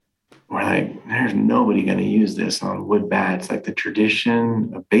we're like, there's nobody going to use this on wood bats. Like the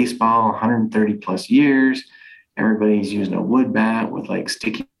tradition of baseball, 130 plus years. Everybody's using a wood bat with like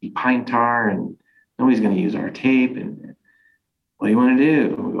sticky pine tar, and nobody's going to use our tape. And what do you want to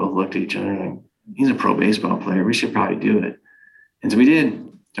do? We both looked at each other like, he's a pro baseball player. We should probably do it. And so we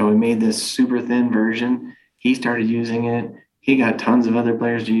did. So we made this super thin version. He started using it. He got tons of other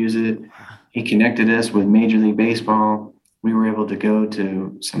players to use it. He connected us with Major League Baseball. We were able to go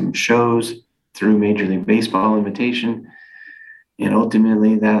to some shows through Major League Baseball invitation. And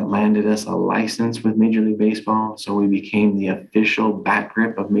ultimately that landed us a license with Major League Baseball. So we became the official bat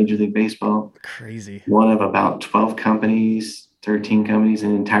grip of Major League Baseball. Crazy. One of about 12 companies, 13 companies in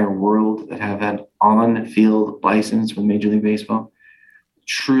the entire world that have that on-field license with Major League Baseball.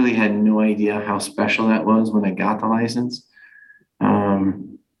 Truly had no idea how special that was when I got the license.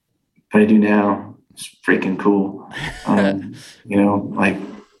 But I do now. It's freaking cool. Like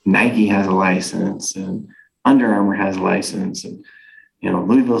Nike has a license and Under Armour has a license, and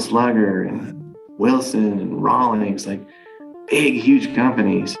Louisville Slugger and Wilson and Rawlings, like big, huge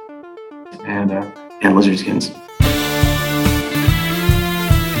companies, and Lizard Skins.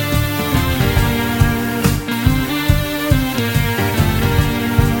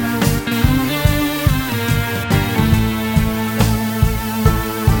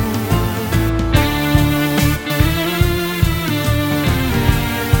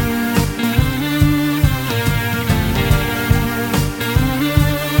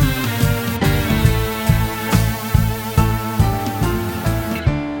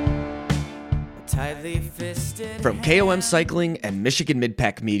 From KOM Cycling and Michigan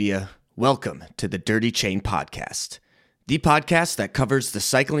Midpack Media, welcome to the Dirty Chain Podcast, the podcast that covers the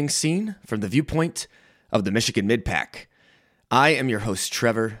cycling scene from the viewpoint of the Michigan Midpack. I am your host,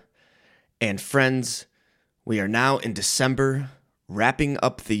 Trevor, and friends, we are now in December, wrapping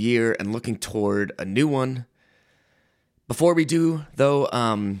up the year and looking toward a new one. Before we do, though,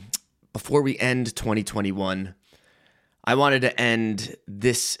 before we end 2021, I wanted to end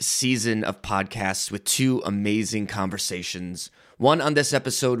this season of podcasts with two amazing conversations. One on this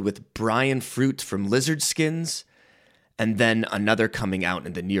episode with Brian Fruit from Lizard Skins, and then another coming out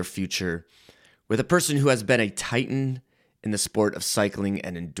in the near future with a person who has been a titan in the sport of cycling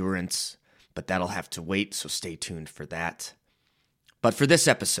and endurance, but that'll have to wait, so stay tuned for that. But for this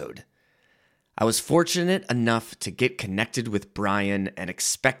episode, I was fortunate enough to get connected with Brian and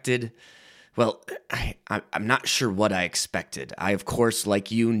expected... Well, I'm not sure what I expected. I, of course,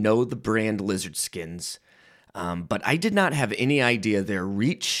 like you, know the brand Lizard Skins, but I did not have any idea their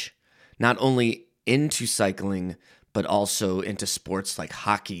reach, not only into cycling, but also into sports like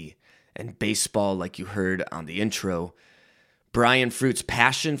hockey and baseball, like you heard on the intro. Brian Fruit's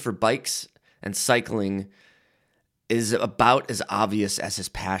passion for bikes and cycling is about as obvious as his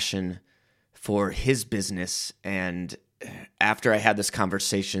passion for his business, and after I had this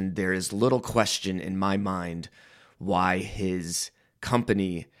conversation, there is little question in my mind why his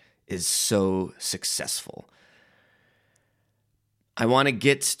company is so successful. I want to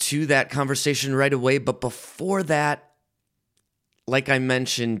get to that conversation right away, but before that, like I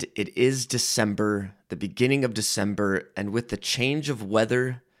mentioned, it is December, the beginning of December, and with the change of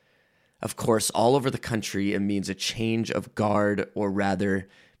weather, of course, all over the country, it means a change of guard, or rather,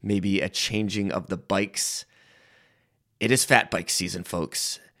 maybe a changing of the bikes. It is fat bike season,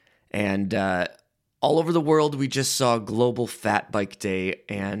 folks, and all over the world, we just saw Global Fat Bike Day,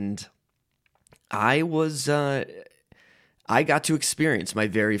 and I got to experience my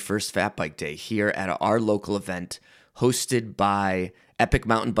very first Fat Bike Day here at our local event hosted by Epic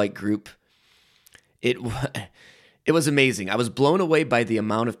Mountain Bike Group. It was amazing. I was blown away by the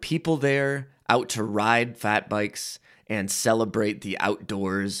amount of people there out to ride fat bikes and celebrate the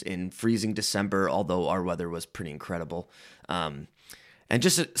outdoors in freezing December, although our weather was pretty incredible. And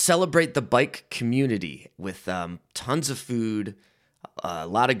just celebrate the bike community with tons of food, a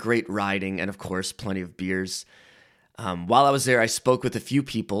lot of great riding, and of course, plenty of beers. While I was there, I spoke with a few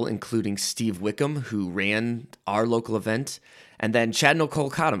people, including Steve Wickham, who ran our local event, and then Chad Nicole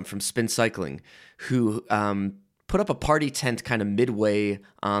Cottom from Spin Cycling, who put up a party tent kind of midway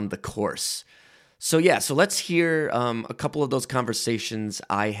on the course. So let's hear a couple of those conversations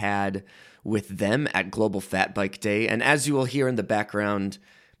I had with them at Global Fat Bike Day. And as you will hear in the background,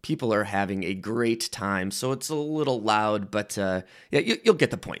 people are having a great time. So it's a little loud, but you'll get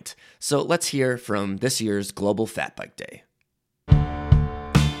the point. So let's hear from this year's Global Fat Bike Day.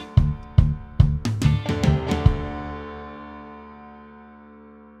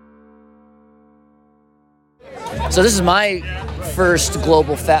 So this is my first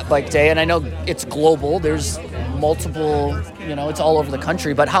global fat bike day, and I know it's global. There's multiple, it's all over the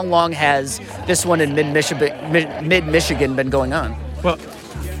country. But how long has this one in mid-Michigan been going on? Well,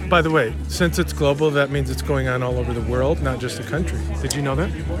 by the way, since it's global, that means it's going on all over the world, not just the country. Did you know that?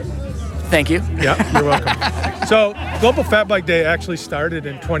 Thank you. Yeah, you're welcome. So Global Fat Bike Day actually started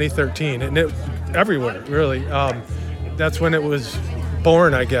in 2013, and it everywhere, really. That's when it was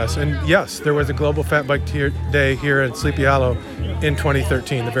born, I guess. And yes, there was a Global Fat Bike Day here in Sleepy Hollow in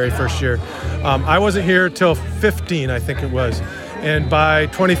 2013, the very first year. I wasn't here till 15, I think it was. And by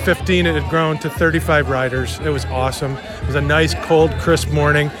 2015, it had grown to 35 riders. It was awesome. It was a nice, cold, crisp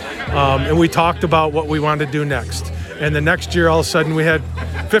morning. And we talked about what we wanted to do next. And the next year, all of a sudden, we had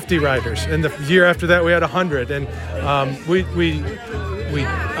 50 riders. And the year after that, we had 100. And we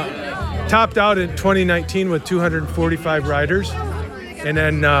topped out in 2019 with 245 riders. And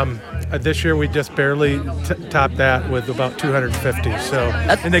then this year we just barely topped that with about 250.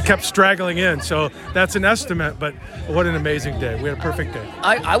 And they kept straggling in. So that's an estimate, but what an amazing day. We had a perfect day.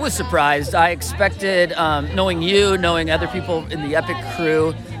 I was surprised. I expected, knowing other people in the Epic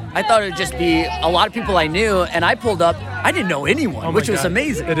crew, I thought it would just be a lot of people I knew, and I pulled up, I didn't know anyone, which was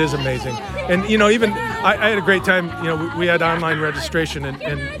amazing. It is amazing. And, even I had a great time. We had online registration,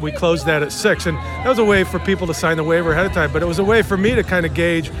 and we closed that at 6. And that was a way for people to sign the waiver ahead of time. But it was a way for me to kind of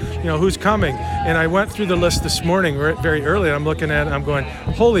gauge, who's coming. And I went through the list this morning very early, and I'm looking at it, and I'm going,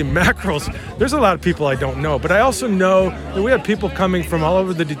 holy mackerels, there's a lot of people I don't know. But I also know that we had people coming from all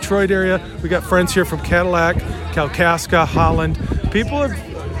over the Detroit area. We got friends here from Cadillac, Kalkaska, Holland. People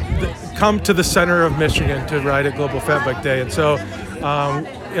have come to the center of Michigan to ride at Global Fat Bike Day. And so,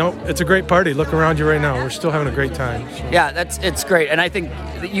 it's a great party. Look around you right now. We're still having a great time. So. Yeah, it's great. And I think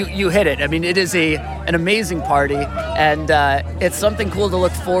you hit it. I mean, it is an amazing party, and it's something cool to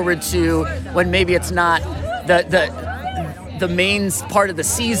look forward to when maybe it's not the main part of the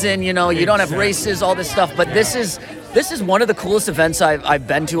season. You don't have races, all this stuff, but this is one of the coolest events I've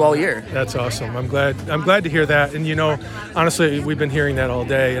been to all year. That's awesome. I'm glad to hear that. And honestly, we've been hearing that all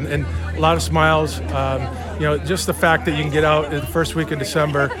day, and a lot of smiles. Just the fact that you can get out in the first week of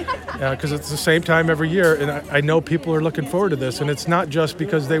December, because it's the same time every year, and I know people are looking forward to this. And it's not just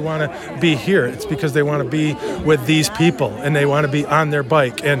because they want to be here; it's because they want to be with these people, and they want to be on their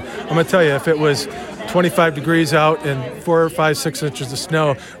bike. And I'm going to tell you, if it was 25 degrees out and 4 or 5, 6 inches of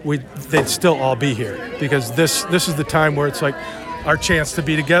snow, they'd still all be here, because this is the time where it's like our chance to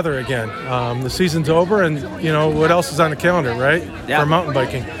be together again. The season's over, and what else is on the calendar, right? Yeah. For mountain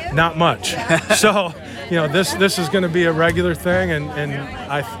biking, not much. So this is going to be a regular thing, and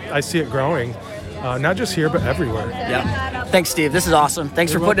I see it growing, not just here but everywhere. Yeah. Thanks, Steve. This is awesome.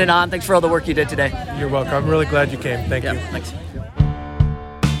 Thanks for putting it on. Thanks for all the work you did today. You're welcome. I'm really glad you came. Thank you. Thanks.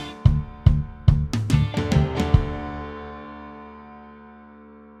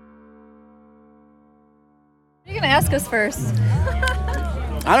 You're going to ask us first.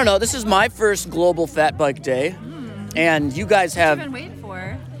 I don't know. This is my first Global Fat Bike Day, and you guys have... What have you been waiting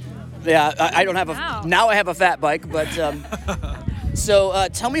for? Yeah, I don't have Wow. Now I have a fat bike, but... So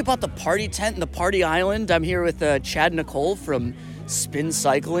tell me about the party tent and the party island. I'm here with Chad Nicole from Spin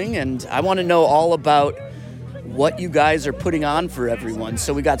Cycling, and I want to know all about what you guys are putting on for everyone.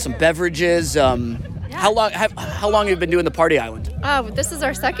 So we got some beverages. How long have you been doing the party island? This is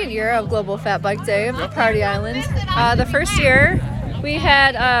our second year of Global Fat Bike Day of the Party Island. The first year we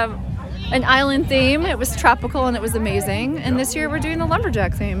had an island theme. It was tropical and it was amazing. And this year we're doing the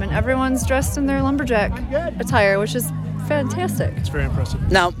lumberjack theme, and everyone's dressed in their lumberjack attire, which is fantastic. It's very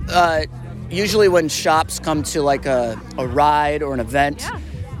impressive. Now, usually when shops come to like a ride or an event,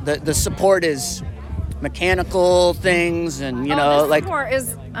 the support is mechanical things, and this like support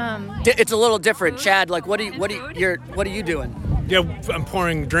is it's a little different. Chad, like what are you doing? Yeah, I'm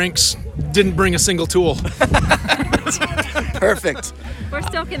pouring drinks. Didn't bring a single tool. Perfect. we're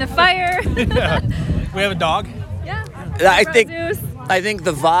stoking the fire. We have a dog. Yeah. I Zeus. think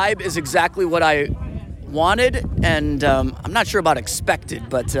the vibe is exactly what I wanted, and I'm not sure about expected,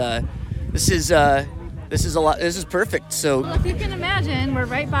 but this is a lot. This is perfect. So Well, if you can imagine, we're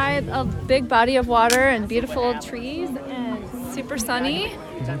right by a big body of water and beautiful trees and super sunny,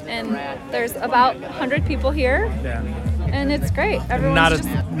 and there's about 100 people here, and it's great. Everyone's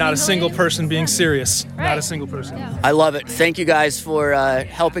Not a single person being serious. Not Right. a single person. Yeah. I love it. Thank you guys for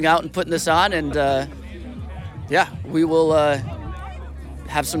helping out and putting this on, and we will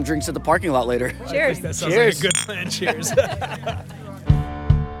have some drinks at the parking lot later. Cheers. That sounds Cheers. like a good plan. Cheers.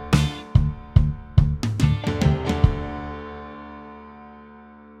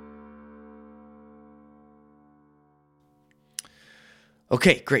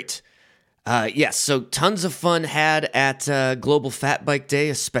 Okay, great. Yes, so tons of fun had at Global Fat Bike Day,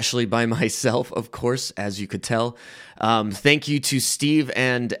 especially by myself, of course, as you could tell. Thank you to Steve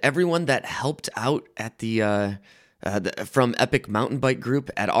and everyone that helped out at from Epic Mountain Bike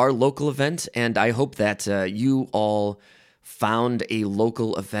Group at our local event, and I hope that you all found a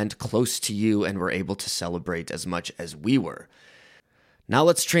local event close to you and were able to celebrate as much as we were. Now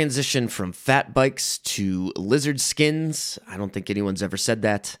let's transition from fat bikes to lizard skins. I don't think anyone's ever said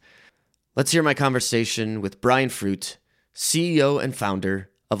that. Let's hear my conversation with Brian Fruit, CEO and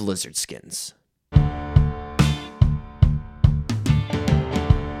founder of Lizard Skins.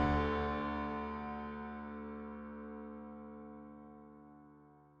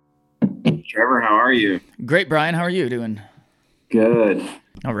 Trevor, how are you? Great, Brian. How are you doing? Good.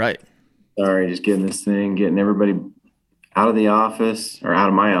 All right. Sorry, just getting everybody out of the office or out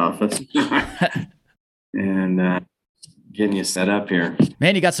of my office and getting you set up here.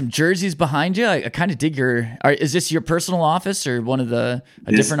 Man, you got some jerseys behind you. I kind of dig is this your personal office or one of a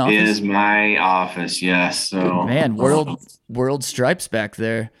different office? This is my office, yes. So man, world stripes back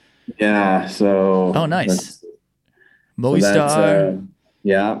there. Yeah, so oh nice. Movistar.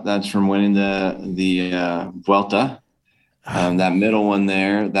 That's from winning the Vuelta. That middle one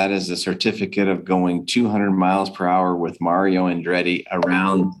there, that is a certificate of going 200 miles per hour with Mario Andretti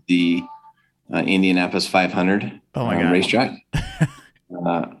around the Indianapolis 500 racetrack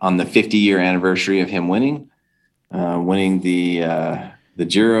on the 50-year anniversary of him winning the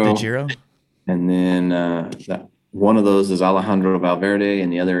Giro. The Giro. And then one of those is Alejandro Valverde,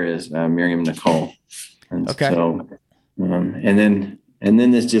 and the other is Miriam Nicole. And okay. So, and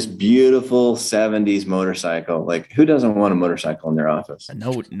then this just beautiful 70s motorcycle. Like, who doesn't want a motorcycle in their office?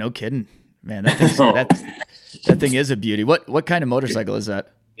 No kidding, man. That thing is a beauty. What kind of motorcycle is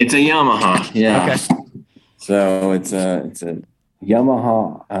that? It's a Yamaha. Yeah. Okay. So it's a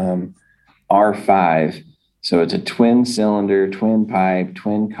Yamaha R5. So it's a twin cylinder, twin pipe,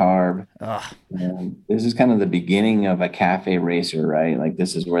 twin carb. And this is kind of the beginning of a cafe racer, right? Like,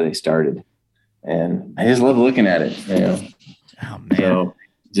 this is where they started. And I just love looking at it. You know? Oh man.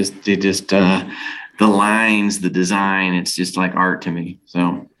 So the lines, the design, it's just like art to me.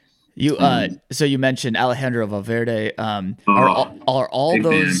 So so you mentioned Alejandro Valverde. Are all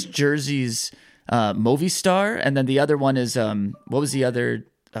those jerseys Movistar? And then the other one is what was the other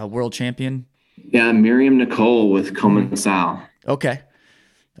world champion? Yeah, Miriam Nicole with Comensal. Okay.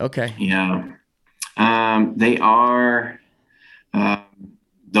 Yeah. They are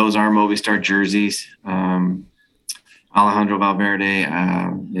those are Movistar jerseys. Alejandro Valverde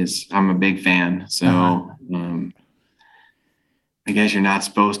I'm a big fan. So I guess you're not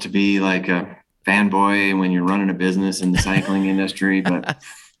supposed to be like a fanboy when you're running a business in the cycling industry, but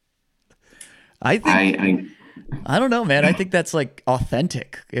I don't know, man. I think that's like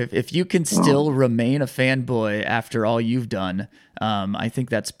authentic. If you can still remain a fanboy after all you've done, I think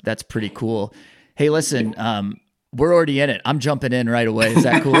that's pretty cool. Hey, listen, we're already in it. I'm jumping in right away. Is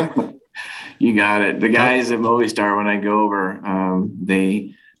that cool? You got it. The guys at Movistar, when I go over,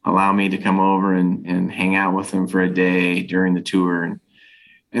 they allow me to come over and hang out with them for a day during the tour.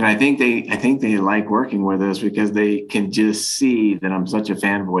 And I think they like working with us because they can just see that I'm such a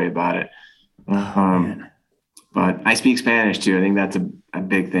fanboy about it. But I speak Spanish too. I think that's a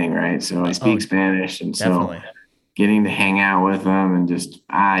big thing, right? So I speak Spanish, and definitely. So getting to hang out with them and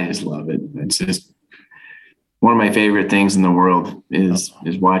I just love it. It's just one of my favorite things in the world is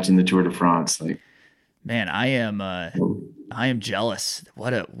watching the Tour de France. Like, man, I am jealous.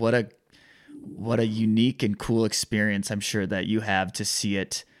 What a unique and cool experience I'm sure that you have to see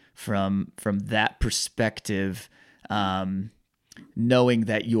it from that perspective. Knowing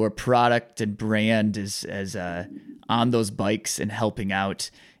that your product and brand is on those bikes and helping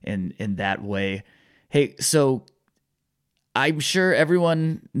out in that way. Hey, so I'm sure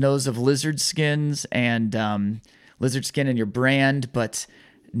everyone knows of Lizard Skins and Lizard Skin and your brand, but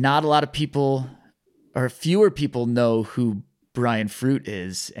not a lot of people or fewer people know who Brian Fruit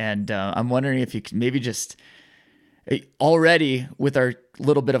is. And I'm wondering if you could maybe just already with our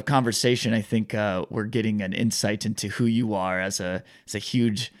little bit of conversation, I think we're getting an insight into who you are as a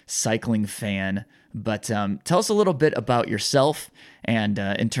huge cycling fan. But tell us a little bit about yourself and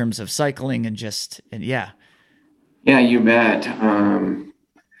in terms of cycling and yeah. Yeah, you bet. I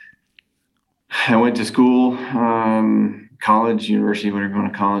went to school, college, university, whatever you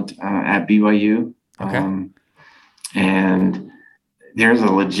want to call it, at BYU. Okay. And there's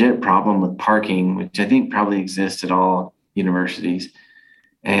a legit problem with parking, which I think probably exists at all universities.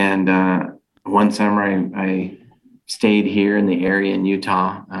 And one summer I stayed here in the area in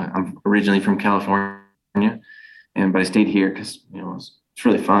Utah. I'm originally from California, but I stayed here because it's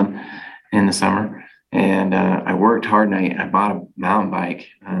really fun. in the summer. And I worked hard, and I bought a mountain bike.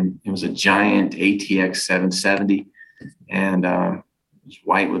 It was a giant ATX 770, and it was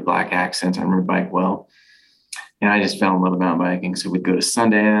white with black accents. I remember the bike well. And I just fell in love with mountain biking. So we'd go to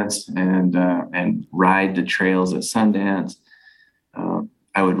Sundance and ride the trails at Sundance.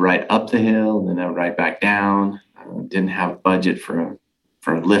 I would ride up the hill, and then I would ride back down. Didn't have a budget for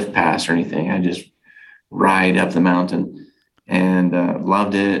a lift pass or anything. I just ride up the mountain, and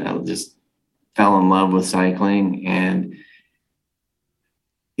loved it. I just fell in love with cycling, and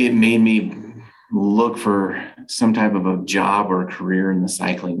it made me look for some type of a job or a career in the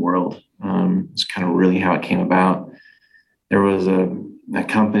cycling world. It's kind of really how it came about. There was a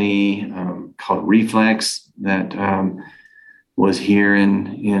company called Reflex that was here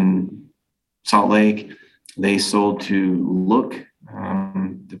in Salt Lake. They sold to Look,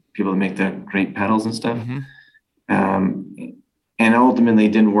 the people that make the great pedals and stuff. And ultimately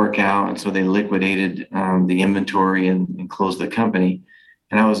it didn't work out. And so they liquidated the inventory and closed the company.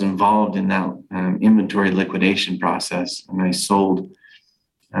 And I was involved in that inventory liquidation process. And I sold,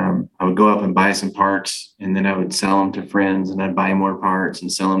 I would go up and buy some parts, and then I would sell them to friends, and I'd buy more parts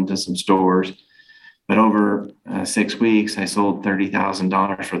and sell them to some stores. But over 6 weeks, I sold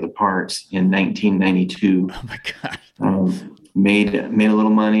 $30,000 worth of parts in 1992. Oh my God. Made a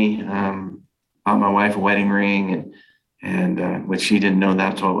little money, bought my wife a wedding ring, and which she didn't know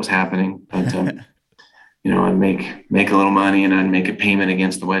that's what was happening. But, I'd make a little money, and I'd make a payment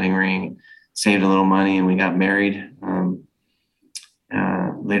against the wedding ring, saved a little money, and we got married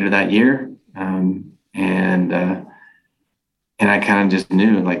later that year. And I kind of just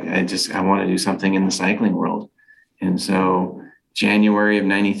knew, like, I want to do something in the cycling world. And so January of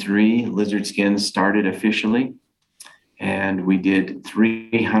 93, Lizard Skins started officially, and we did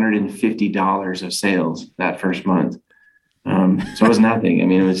 $350 of sales that first month. So it was nothing. I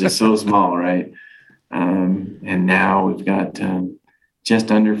mean, it was just so small, right? And now we've got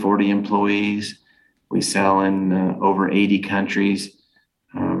just under 40 employees. We sell in over 80 countries.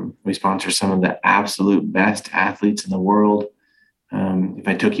 We sponsor some of the absolute best athletes in the world. If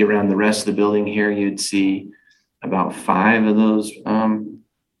I took you around the rest of the building here, you'd see about 5 of those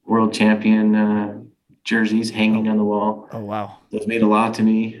world champion jerseys hanging on the wall. Oh, wow. Those mean a lot to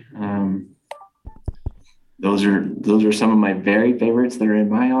me. Those are some of my very favorites that are in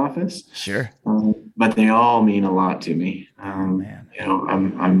my office. Sure. But they all mean a lot to me.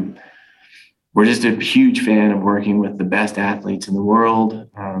 Man. We're just a huge fan of working with the best athletes in the world.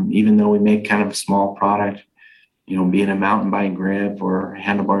 Even though we make kind of a small product, be it a mountain bike grip or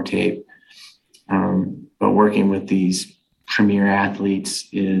handlebar tape. But working with these premier athletes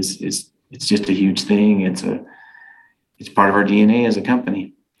it's just a huge thing. It's part of our DNA as a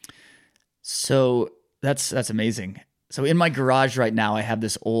company. So that's amazing. So in my garage right now, I have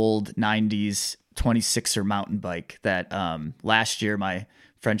this old 90s 26er mountain bike that last year my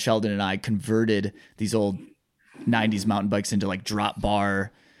friend Sheldon and I converted these old 90s mountain bikes into like drop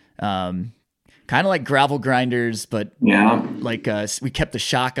bar, kind of like gravel grinders, but like we kept the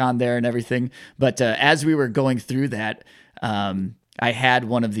shock on there and everything. But as we were going through that, I had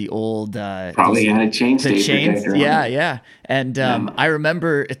one of the old probably had a chainstay protector. Yeah. And I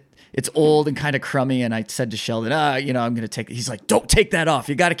remember it's old and kind of crummy. And I said to Sheldon, I'm going to take it. He's like, don't take that off.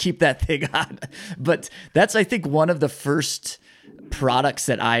 You got to keep that thing on. But that's, I think, one of the first products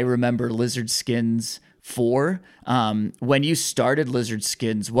that I remember Lizard Skins for. When you started Lizard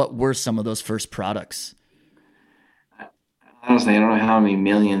Skins, what were some of those first products? Honestly, I don't know how many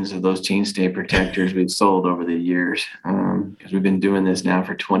millions of those chainstay protectors we've sold over the years, because we've been doing this now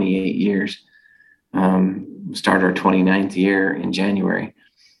for 28 years. Started our 29th year in January.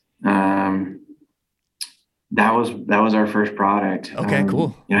 That was our first product. Okay,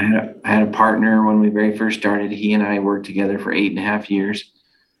 cool. I had a partner when we very first started. He and I worked together for 8.5 years,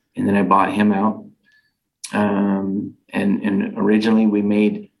 and then I bought him out. And originally we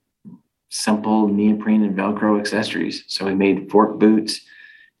made simple neoprene and Velcro accessories. So we made fork boots,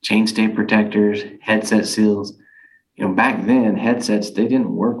 chainstay protectors, headset seals. Back then headsets, they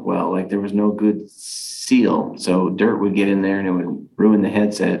didn't work well. Like there was no good seal. So dirt would get in there and it would ruin the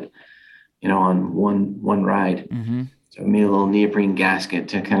headset, on one ride. Mm-hmm. So we made a little neoprene gasket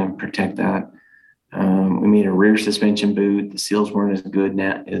to kind of protect that. We made a rear suspension boot. The seals weren't as good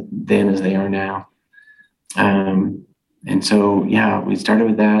then as they are now. And so, we started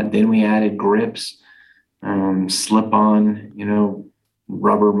with that. Then we added grips, slip-on,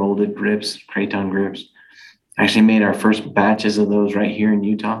 rubber molded grips, Kraton grips. Actually made our first batches of those right here in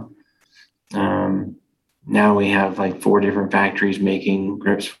Utah. Now we have like 4 different factories making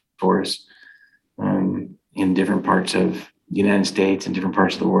grips for us in different parts of the United States and different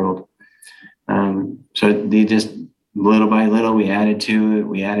parts of the world. So they just little by little we added to it.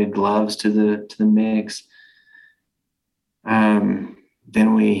 We added gloves to the mix.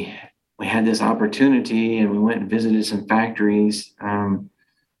 Then we had this opportunity, and we went and visited some factories, and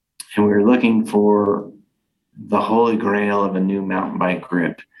we were looking for the holy grail of a new mountain bike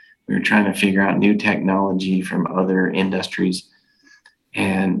grip. We were trying to figure out new technology from other industries,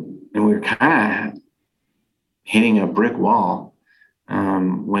 and we were kind of hitting a brick wall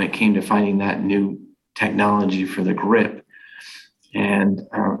when it came to finding that new technology for the grip. And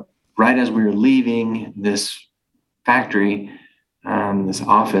right as we were leaving this factory, this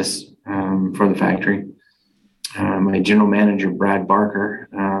office for the factory, my general manager, Brad Barker,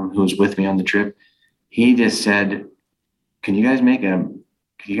 who was with me on the trip, he just said, can you guys make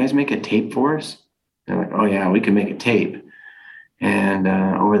a tape for us? They're like, oh yeah, we can make a tape. And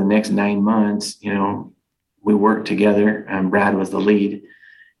over the next 9 months, we worked together. Brad was the lead,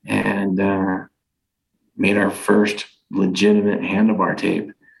 and made our first legitimate handlebar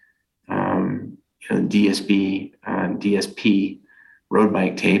tape. DSP road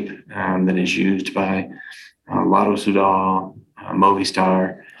bike tape that is used by Lotto Soudal,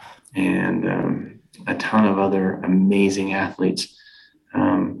 Movistar, and a ton of other amazing athletes.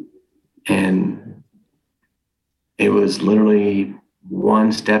 And it was literally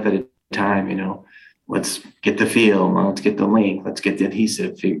one step at a time, let's get the feel, let's get the length, let's get the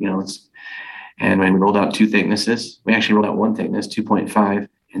adhesive, and when we rolled out 2 thicknesses, we actually rolled out 1 thickness, 2.5.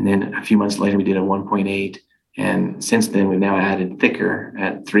 And then a few months later, we did a 1.8. And since then, we've now added thicker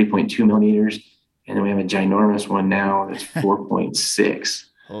at 3.2 millimeters. And then we have a ginormous one now that's 4.6.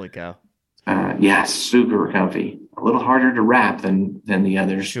 Holy cow. Yeah, super comfy. A little harder to wrap than the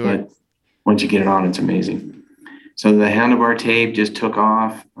others. Sure. But once you get it on, it's amazing. So the handlebar tape just took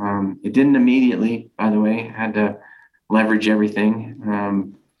off. It didn't immediately, by the way. Had to leverage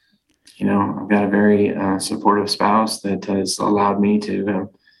everything. I've got a very supportive spouse that has allowed me to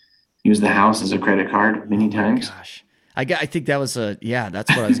use the house as a credit card many times. Gosh, I think that was that's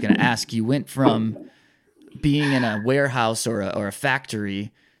what I was going to ask. You went from being in a warehouse or a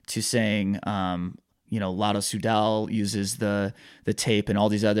factory to saying, Lotto Soudal uses the tape and all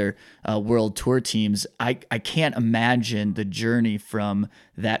these other world tour teams. I can't imagine the journey from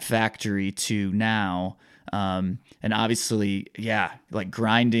that factory to now. And obviously, like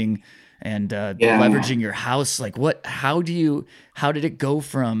grinding and leveraging your house. Like how did it go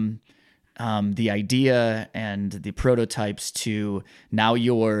from the idea and the prototypes to now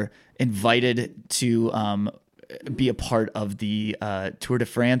you're invited to be a part of the Tour de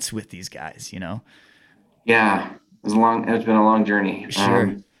France with these guys, Yeah, it's been a long journey.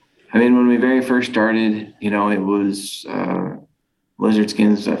 Sure. When we very first started, it was Lizard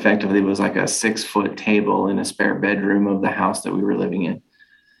Skins effectively was like a 6-foot table in a spare bedroom of the house that we were living in.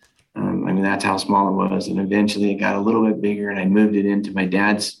 That's how small it was. And eventually it got a little bit bigger, and I moved it into my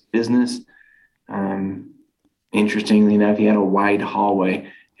dad's business. Interestingly enough, he had a wide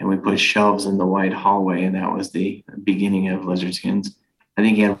hallway, and we put shelves in the wide hallway, and that was the beginning of Lizard Skins. I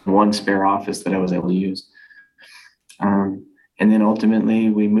think he had 1 spare office that I was able to use. And then ultimately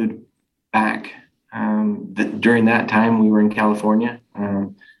we moved back. During that time, we were in California.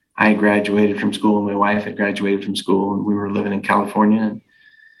 I graduated from school, and my wife had graduated from school, and we were living in California.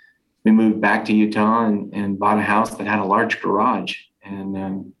 We moved back to Utah and bought a house that had a large garage,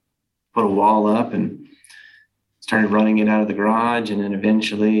 and put a wall up and started running it out of the garage. And then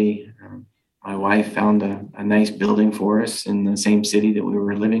eventually my wife found a nice building for us in the same city that we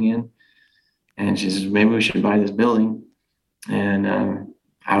were living in. And she says, maybe we should buy this building. And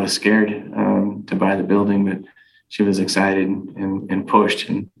I was scared to buy the building, but she was excited and pushed.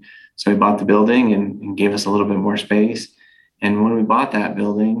 And so we bought the building and gave us a little bit more space. And when we bought that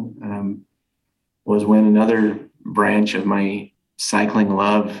building was when another branch of my cycling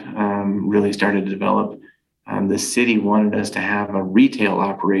love really started to develop. The city wanted us to have a retail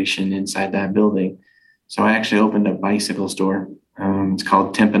operation inside that building. So I actually opened a bicycle store. It's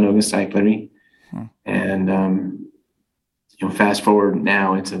called Timpanogos Cyclery. And, fast forward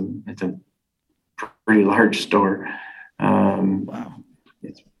now, it's a pretty large store. Wow.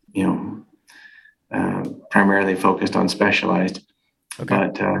 It's, primarily focused on Specialized,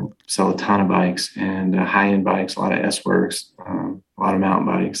 but sell a ton of bikes and high-end bikes, a lot of S-Works, a lot of mountain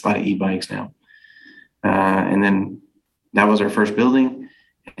bikes, a lot of e-bikes now. And then that was our first building,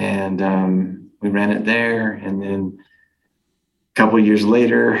 and we ran it there. And then a couple of years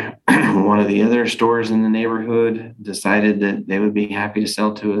later, one of the other stores in the neighborhood decided that they would be happy to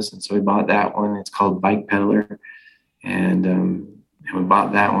sell to us. And so we bought that one. It's called Bike Peddler. And we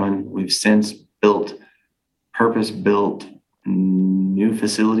bought that one. We've since purpose-built new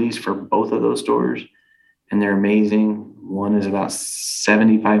facilities for both of those stores, and they're amazing. One is about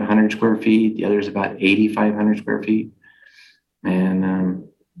 7,500 square feet. The other is about 8,500 square feet. And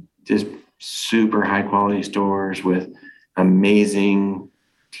just super high quality stores with amazing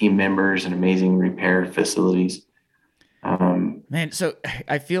team members and amazing repair facilities. Man, so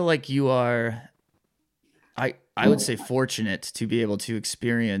I feel like you are, I would say, fortunate to be able to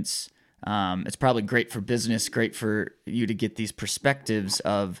experience. It's probably great for business, great for you to get these perspectives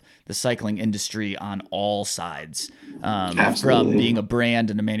of the cycling industry on all sides, from being a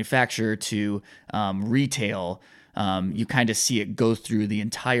brand and a manufacturer to retail. You kind of see it go through the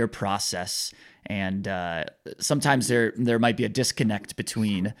entire process, and sometimes there might be a disconnect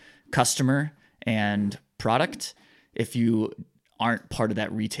between customer and product if you aren't part of that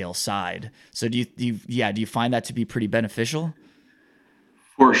retail side. So do you find that to be pretty beneficial?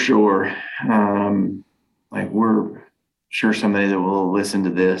 For sure. Like, we're sure somebody that will listen to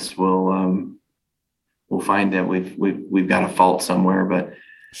this will find that we've got a fault somewhere, but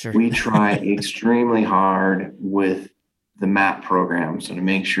sure. We try extremely hard with the MAP program. So to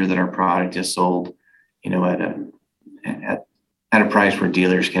make sure that our product is sold, at a price where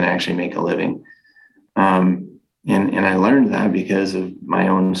dealers can actually make a living. And I learned that because of my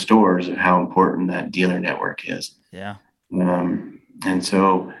own stores, of how important that dealer network is. Yeah. And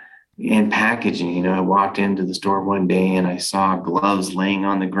so in packaging, I walked into the store one day and I saw gloves laying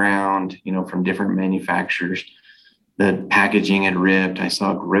on the ground, from different manufacturers. The packaging had ripped. I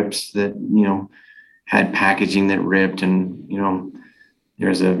saw grips that, had packaging that ripped, and,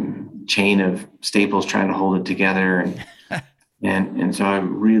 there's a chain of staples trying to hold it together. And so I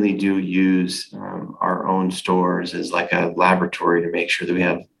really do use our own stores as like a laboratory to make sure that we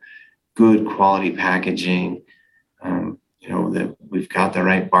have good quality packaging, that we've got the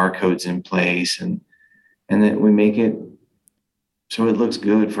right barcodes in place, and that we make it so it looks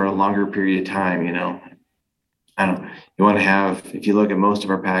good for a longer period of time. You want to have, if you look at most of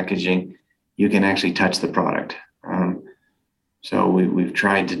our packaging, you can actually touch the product. So we've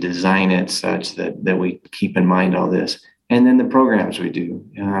tried to design it such that we keep in mind all this. And then the programs we do,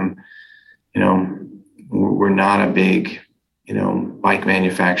 we're not a big, bike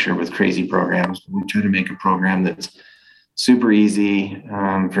manufacturer with crazy programs. We try to make a program that's super easy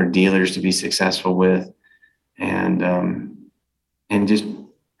for dealers to be successful with, and just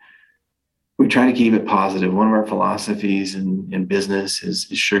we try to keep it positive. One of our philosophies in business is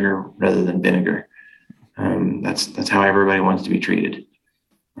sugar rather than vinegar. That's how everybody wants to be treated.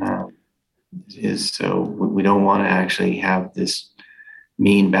 So we don't want to actually have this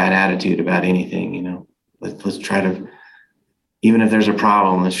mean, bad attitude about anything. Let's try to, even if there's a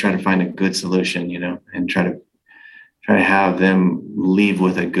problem, let's try to find a good solution, and try to have them leave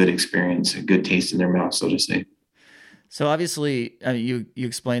with a good experience, a good taste in their mouth, so to say. So obviously, you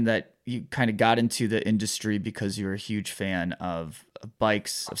explained that you kind of got into the industry because you're a huge fan of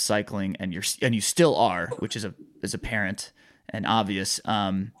bikes, of cycling, and you still are, which is apparent and obvious.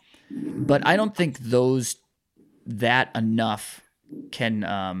 But I don't think that enough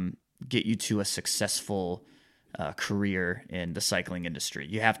can get you to a successful career in the cycling industry.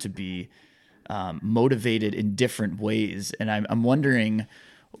 You have to be motivated in different ways, and I'm wondering,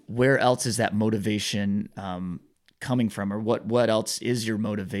 where else is that motivation coming from, or what else is your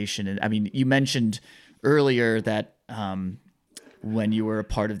motivation? And I mean, you mentioned earlier that when you were a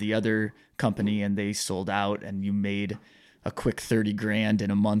part of the other company and they sold out and you made a quick 30 grand in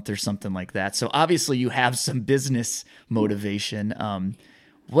a month or something like that. So obviously you have some business motivation.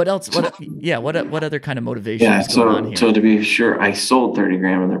 What else? What other kind of motivation is going on here? So to be sure, I sold 30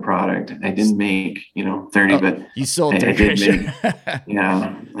 grand of their product. I didn't make, 30, but you sold 30 I did make,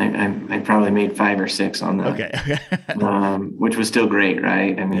 I probably made 5 or 6 on that. Okay. Which was still great,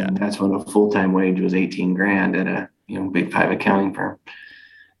 right? I mean, That's when a full-time wage was 18 grand at a, big 5 accounting firm.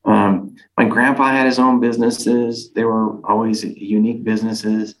 My grandpa had his own businesses. They were always unique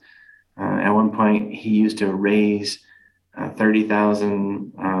businesses. At one point, he used to raise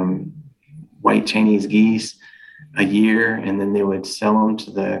 30,000 white Chinese geese a year, and then they would sell them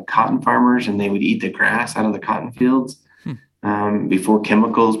to the cotton farmers, and they would eat the grass out of the cotton fields before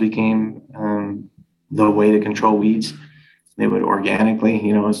chemicals became the way to control weeds. They would organically,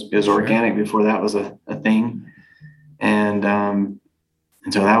 it was organic before that was a thing. And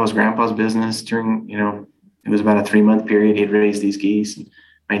so that was Grandpa's business during, it was about a 3-month period. He'd raise these geese.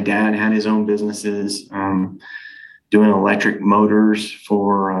 My dad had his own businesses, doing electric motors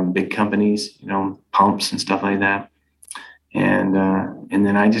for big companies, pumps and stuff like that. And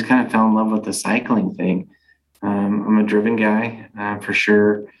then I just kind of fell in love with the cycling thing. I'm a driven guy, for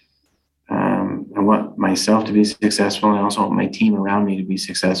sure. I want myself to be successful, and I also want my team around me to be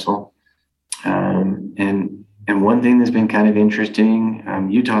successful. And one thing that's been kind of interesting,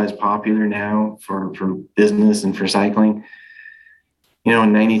 Utah is popular now for business and for cycling.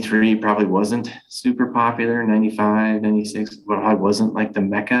 In 93 probably wasn't super popular. 95, 96 probably wasn't like the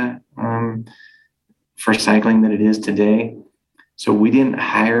mecca for cycling that it is today. So we didn't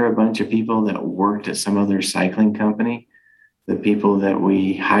hire a bunch of people that worked at some other cycling company. The people that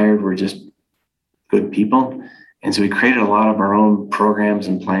we hired were just good people. And so we created a lot of our own programs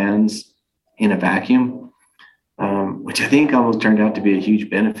and plans in a vacuum, which I think almost turned out to be a huge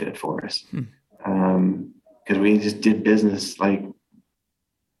benefit for us. Because we just did business like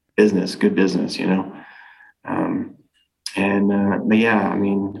good business, but yeah, I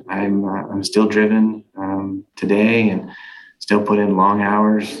mean, I'm still driven today and still put in long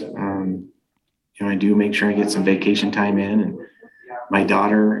hours. I do make sure I get some vacation time in, and my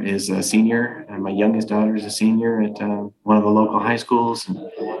daughter is a senior, and my youngest daughter is a senior at one of the local high schools, and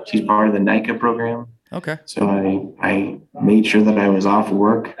she's part of the NICA program. Okay. So I made sure that I was off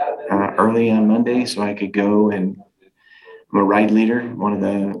work early on Monday so I could go, and I'm a ride leader, one of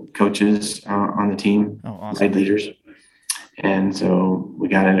the coaches on the team. Oh, awesome. Ride leaders. And so we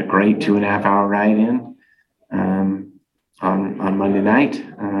got a great 2.5 hour ride in on Monday night,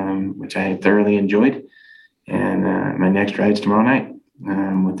 which I thoroughly enjoyed. And my next ride's tomorrow night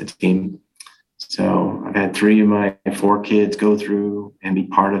with the team. So I've had 3 of my 4 kids go through and be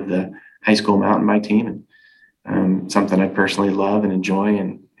part of the high school mountain bike team, and something I personally love and enjoy,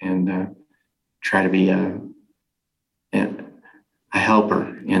 and try to be a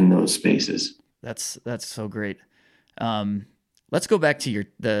helper in those spaces. That's so great. Let's go back to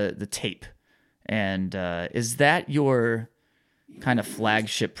the tape. And is that your kind of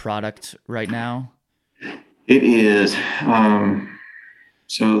flagship product right now? It is.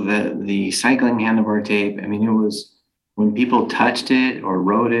 So the cycling handlebar tape, I mean, it was when people touched it or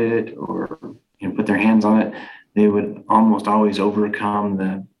rode it or put their hands on it, they would almost always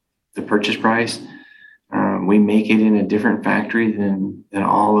overcome the purchase price. We make it in a different factory than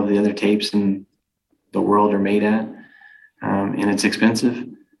all of the other tapes in the world are made at, and it's expensive.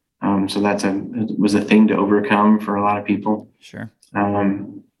 So it was a thing to overcome for a lot of people. Sure.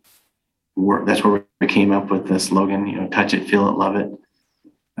 That's where we came up with the slogan, touch it, feel it, love it.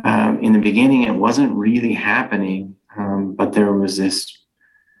 In the beginning, it wasn't really happening, but there was this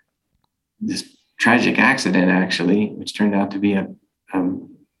tragic accident, actually, which turned out to be a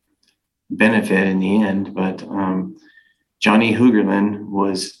benefit in the end. But Johnny Hugerlin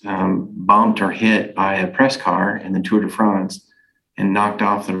was bumped or hit by a press car in the Tour de France and knocked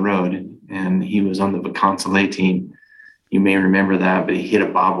off the road. And he was on the Vacansoleil team. You may remember that, but he hit a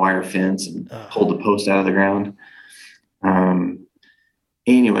barbed wire fence and pulled the post out of the ground.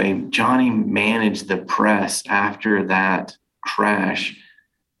 Anyway, Johnny managed the press after that crash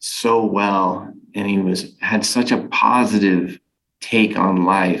so well, and he had such a positive take on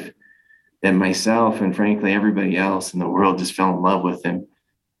life that myself and frankly everybody else in the world just fell in love with him.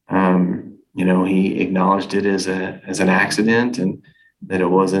 He acknowledged it as an accident, and that it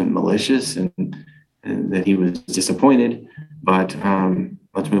wasn't malicious, and that he was disappointed, but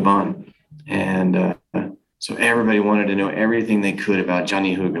let's move on. And so everybody wanted to know everything they could about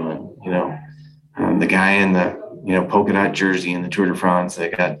Johnny Hugerlin, the guy in the polka dot jersey in the Tour de France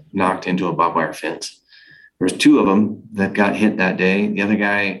that got knocked into a barbed wire fence. There was 2 of them that got hit that day. The other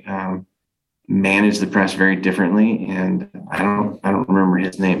guy managed the press very differently, and I don't remember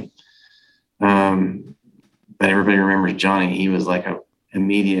his name. But everybody remembers Johnny. He was like an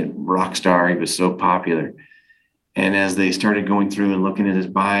immediate rock star. He was so popular. And as they started going through and looking at his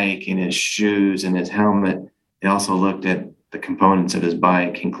bike and his shoes and his helmet, they also looked at the components of his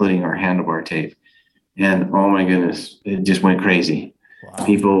bike, including our handlebar tape. And oh my goodness, it just went crazy. Wow.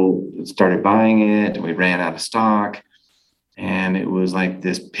 People started buying it. We ran out of stock, and it was like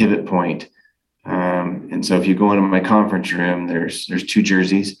this pivot point. And so if you go into my conference room, there's 2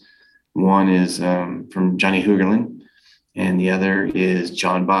 jerseys. One is from Johnny Hugerlin, and the other is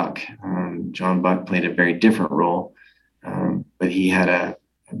John Buck. John Buck played a very different role, but he had a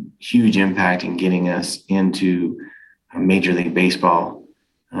huge impact in getting us into Major League Baseball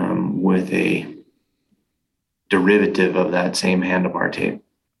with a derivative of that same handlebar tape.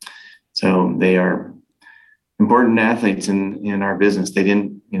 So they are important athletes in our business. They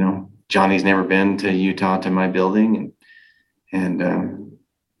didn't, Johnny's never been to Utah to my building,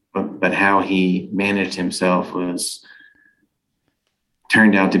 but how he managed himself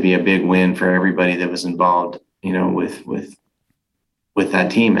turned out to be a big win for everybody that was involved, with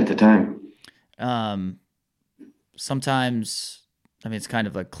that team at the time. Sometimes, I mean, it's kind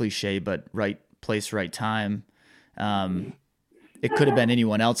of a cliche, but right place, right time. It could have been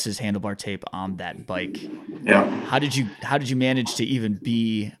anyone else's handlebar tape on that bike. Yeah. How did you manage to even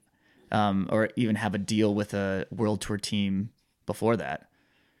be, or even have a deal with a World Tour team before that?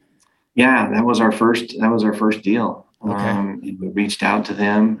 Yeah, that was our first deal. Okay. And we reached out to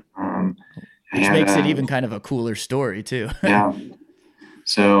them. Which makes it even kind of a cooler story too. Yeah.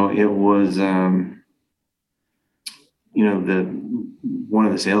 So it was, one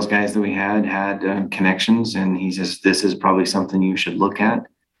of the sales guys that we had connections, and he says, "This is probably something you should look at."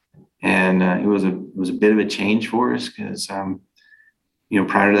 And it was a bit of a change for us because,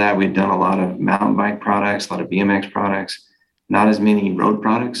 prior to that, we'd done a lot of mountain bike products, a lot of BMX products, not as many road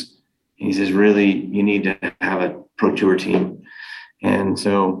products. And he says, "Really, you need to have a pro tour team." And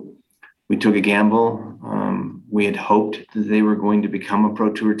so we took a gamble. We had hoped that they were going to become a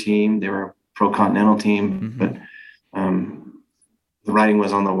pro tour team. They were a pro continental team, but the writing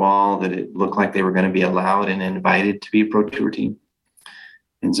was on the wall that it looked like they were going to be allowed and invited to be a pro tour team.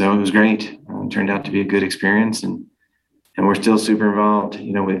 And so it was great. It turned out to be a good experience, and we're still super involved.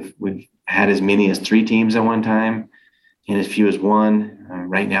 We've had as many as 3 teams at one time and as few as 1.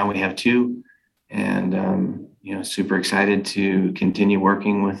 Right now we have 2, and super excited to continue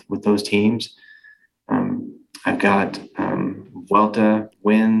working with those teams. I've got Vuelta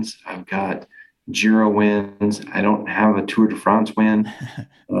wins. I've got Giro wins. I don't have a Tour de France win.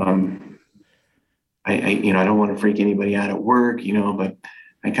 I don't want to freak anybody out at work, but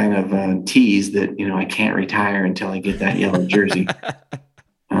I kind of tease that, I can't retire until I get that yellow jersey.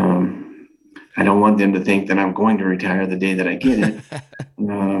 I don't want them to think that I'm going to retire the day that I get it.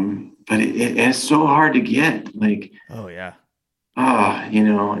 But it's so hard to get. Like, oh yeah.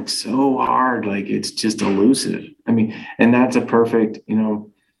 It's so hard. Like, it's just elusive. I mean, and that's a perfect,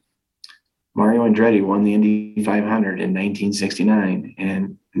 Mario Andretti won the Indy 500 in 1969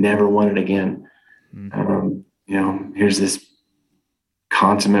 and never won it again. Here's this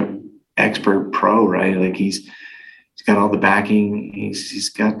consummate expert pro, right? Like, he's got all the backing. He's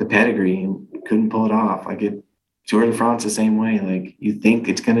got the pedigree and couldn't pull it off. Like, Tour de France the same way. Like, you think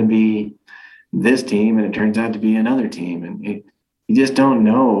it's going to be this team and it turns out to be another team. And you just don't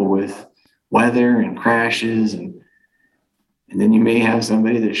know with weather and crashes. And then you may have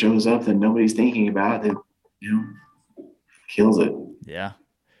somebody that shows up that nobody's thinking about that, kills it. Yeah.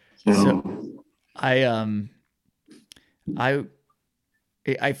 So I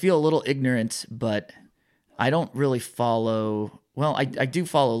feel a little ignorant, but I don't really follow. Well, I do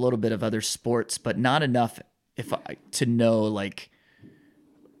follow a little bit of other sports, but not enough to know like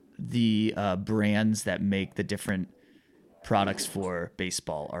the brands that make the different products for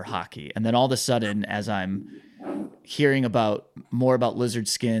baseball or hockey. And then all of a sudden, as I'm hearing more about Lizard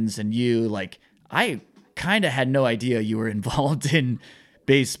Skins and you, like, I kind of had no idea you were involved in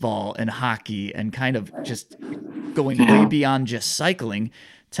baseball and hockey and kind of just going way beyond just cycling.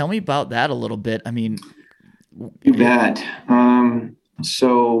 Tell me about that a little bit. I mean, you bet.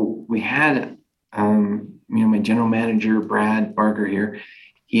 So we had, my general manager, Brad Barker here,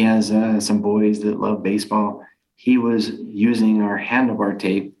 he has some boys that love baseball. He was using our handlebar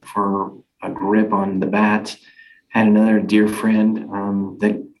tape for a grip on the bats. Had another dear friend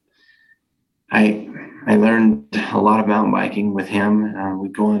that I learned a lot of mountain biking with him.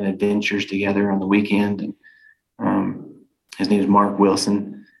 We'd go on adventures together on the weekend. And his name is Mark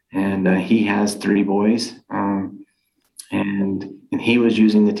Wilson, and he has 3 boys. And he was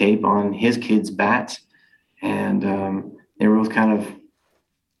using the tape on his kids' bats, and they were both kind of,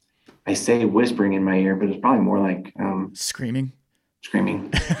 I say whispering in my ear, but it's probably more like screaming.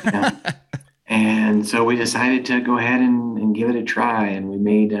 Yeah. And so we decided to go ahead and give it a try. And we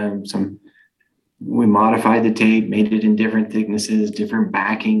made we modified the tape, made it in different thicknesses, different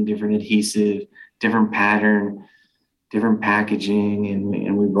backing, different adhesive, different pattern, different packaging.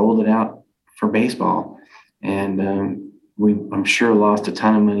 And we rolled it out for baseball. And I'm sure lost a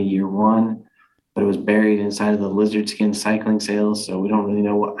ton of money year 1, but it was buried inside of the Lizard Skin cycling sales. So we don't really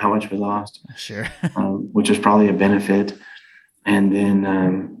know how much we lost. Sure. Which was probably a benefit. And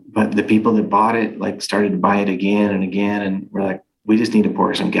then, but the people that bought it, like, started to buy it again and again. And we're like, we just need to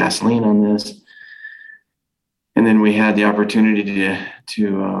pour some gasoline on this. And then we had the opportunity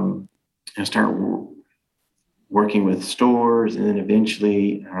to start working with stores. And then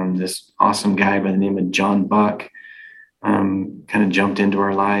eventually this awesome guy by the name of John Buck kind of jumped into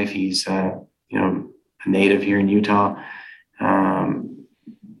our life. He's, a native here in Utah,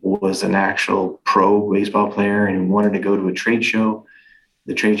 was an actual pro baseball player and wanted to go to a trade show.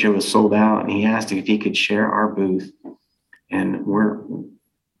 The trade show was sold out, and he asked if he could share our booth. And we're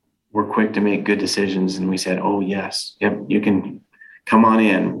quick to make good decisions. And we said, "Oh yes, yep, you can come on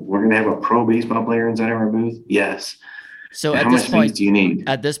in. we're going to have a pro baseball player inside of our booth? Yes. So And at how this much point, space do you need?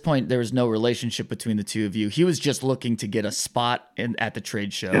 At this point, there was no relationship between the two of you. He was just looking to get a spot at the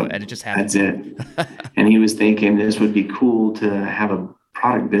trade show, Yep, and it just happened. that's it. And he was thinking this would be cool to have a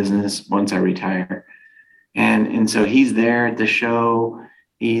product business once I retire. And so he's there at the show.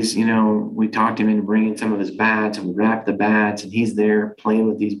 He's, we talked him into bringing some of his bats, and we wrapped the bats, and he's there playing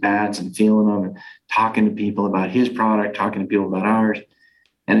with these bats and feeling them and talking to people about his product, talking to people about ours.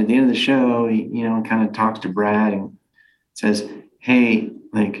 And at the end of the show, he, kind of talks to Brad and says, hey,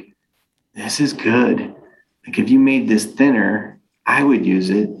 like, this is good. Like, if you made this thinner, I would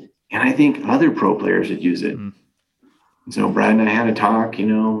use it. And I think other pro players would use it. And so Brad and I had a talk,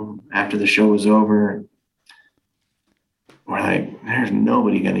 after the show was over. We're like, there's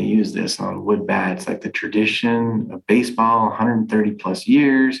nobody going to use this on wood bats. Like the tradition of baseball, 130 plus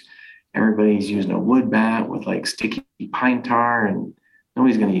years. Everybody's using a wood bat with like sticky pine tar, and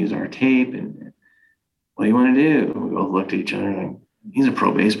nobody's going to use our tape. And what do you want to do? We both looked at each other like, he's a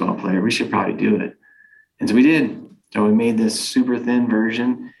pro baseball player. We should probably do it. And so we did. So we made this super thin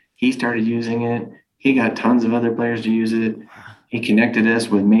version. He started using it. He got tons of other players to use it. He connected us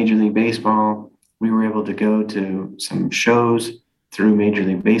with Major League Baseball. We were able to go to some shows through Major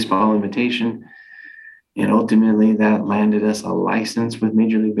League Baseball invitation. And ultimately that landed us a license with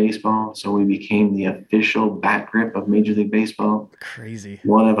Major League Baseball. So we became the official bat grip of Major League Baseball. Crazy.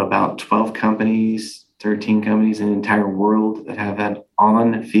 One of about 12 companies, 13 companies in the entire world that have that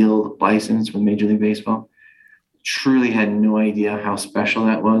on-field license with Major League Baseball. Truly had no idea how special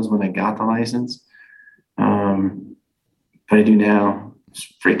that was when I got the license. But I do now. It's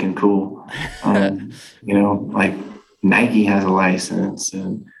freaking cool. Like Nike has a license,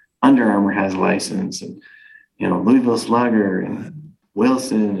 and Under Armour has a license, and, Louisville Slugger and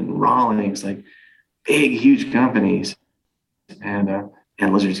Wilson and Rawlings, like big, huge companies, and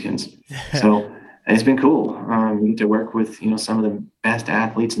Lizard Skins. So it's been cool. We get to work with, some of the best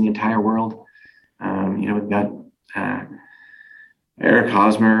athletes in the entire world. We've got Eric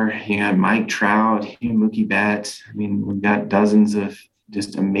Hosmer, you got Mike Trout, Mookie Betts. I mean, we've got dozens of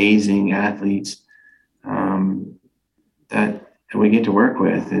just amazing athletes that we get to work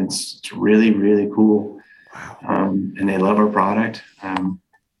with. It's really, really cool. Wow. And they love our product.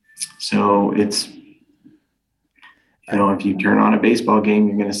 So it's, if you turn on a baseball game,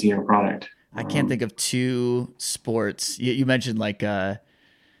 you're going to see our product. I can't think of two sports. You mentioned like that,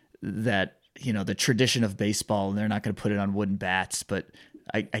 the tradition of baseball, and they're not going to put it on wooden bats, but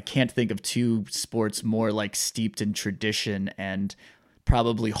I can't think of two sports more like steeped in tradition and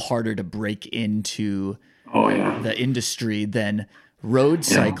probably harder to break into the industry than road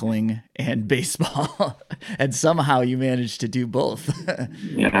cycling and baseball. And somehow you managed to do both.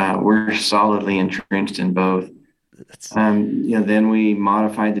 Yeah, we're solidly entrenched in both. Then we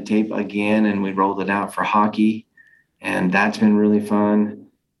modified the tape again and we rolled it out for hockey, and that's been really fun.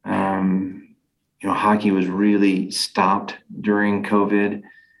 Hockey was really stopped during COVID.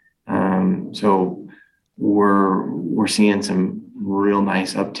 So we're seeing some real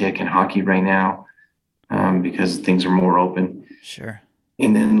nice uptick in hockey right now because things are more open. Sure.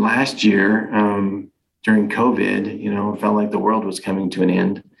 And then last year, during COVID, it felt like the world was coming to an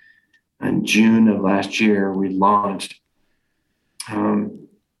end. In June of last year, we launched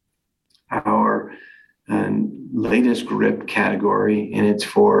our latest grip category, and it's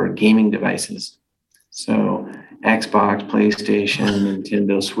for gaming devices. So Xbox, PlayStation,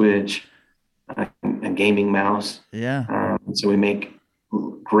 Nintendo Switch, a gaming mouse. Yeah. So we make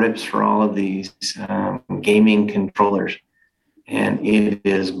grips for all of these gaming controllers, and it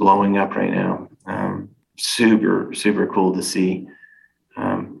is blowing up right now. Super, super cool to see.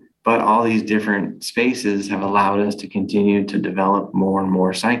 But all these different spaces have allowed us to continue to develop more and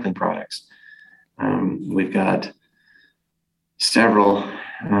more cycling products. We've got several,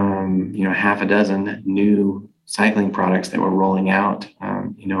 half a dozen new cycling products that we're rolling out,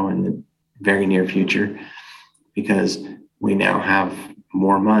 in the very near future, because we now have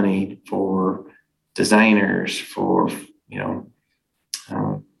more money for designers, for,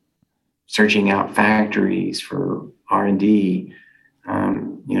 searching out factories, for R&D,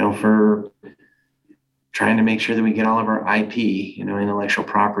 for trying to make sure that we get all of our IP, intellectual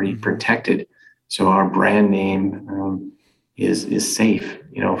property protected. So our brand name is safe,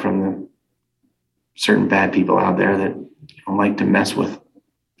 from the certain bad people out there that don't like to mess with,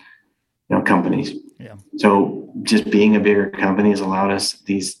 companies. Yeah. So just being a bigger company has allowed us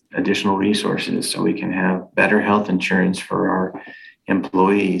these additional resources so we can have better health insurance for our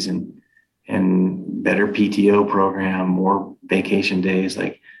employees and better PTO program, more vacation days.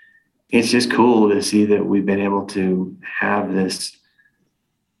 Like, it's just cool to see that we've been able to have this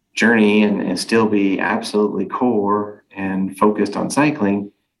journey and still be absolutely core and focused on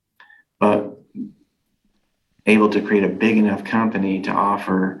cycling, but able to create a big enough company to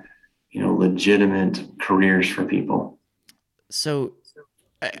offer, legitimate careers for people. So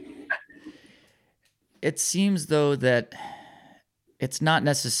it seems though that it's not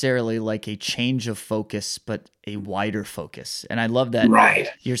necessarily like a change of focus, but a wider focus. And I love that Right.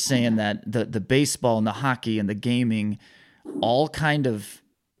 You're saying that the baseball and the hockey and the gaming all kind of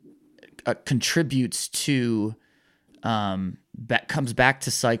contributes to, comes back to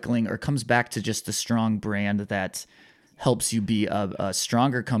cycling, or comes back to just the strong brand that helps you be a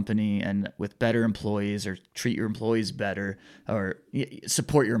stronger company and with better employees, or treat your employees better, or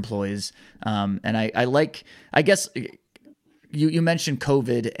support your employees. And I guess you mentioned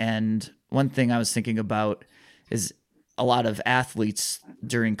COVID, and one thing I was thinking about is a lot of athletes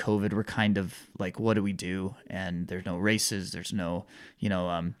during COVID were kind of like, what do we do? And there's no races, there's no,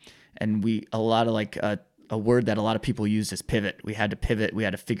 and a word that a lot of people use is pivot. We had to pivot. We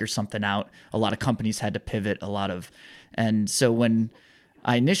had to figure something out. A lot of companies had to pivot. And so when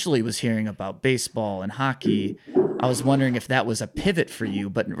I initially was hearing about baseball and hockey, I was wondering if that was a pivot for you.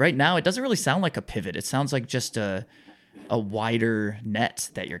 But right now, it doesn't really sound like a pivot. It sounds like just a wider net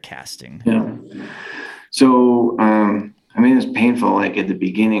that you're casting. Yeah. So, it was painful. Like at the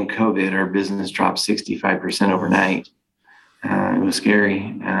beginning of COVID, our business dropped 65% overnight. It was scary,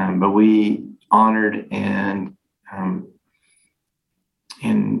 but we honored and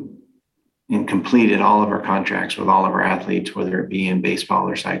completed all of our contracts with all of our athletes, whether it be in baseball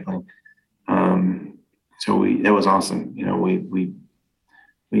or cycling. So that was awesome. We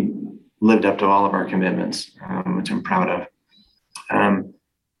lived up to all of our commitments, which I'm proud of.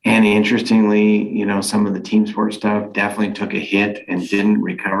 And interestingly, some of the team sport stuff definitely took a hit and didn't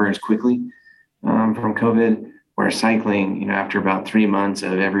recover as quickly from COVID. Where cycling, after about 3 months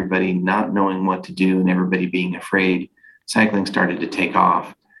of everybody not knowing what to do and everybody being afraid, cycling started to take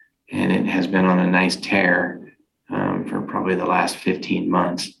off. And it has been on a nice tear for probably the last 15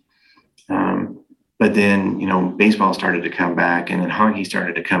 months. But then, baseball started to come back, and then hockey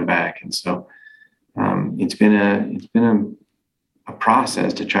started to come back. And so it's been a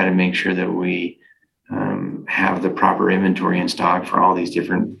process to try to make sure that we have the proper inventory in stock for all these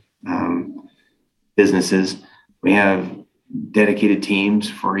different businesses. We have dedicated teams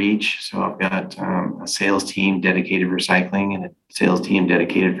for each. So I've got a sales team dedicated for cycling and a sales team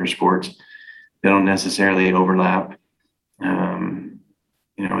dedicated for sports. They don't necessarily overlap.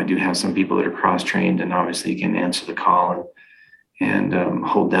 I do have some people that are cross-trained and obviously can answer the call and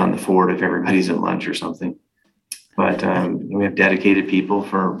hold down the fort if everybody's at lunch or something. But we have dedicated people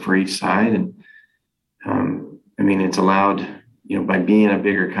for each side. And it's allowed, by being a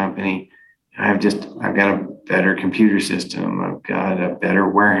bigger company, I've got a better computer system. I've got a better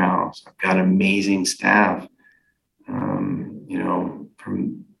warehouse. I've got amazing staff,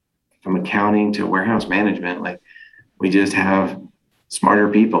 from accounting to warehouse management. Like, we just have smarter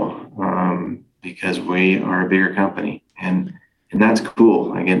people because we are a bigger company, and that's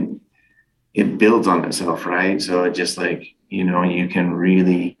cool. Again, it builds on itself, right? So it just you can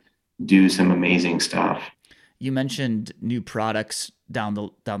really do some amazing stuff. You mentioned new products down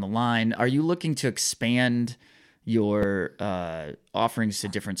the line. Are you looking to expand your offerings to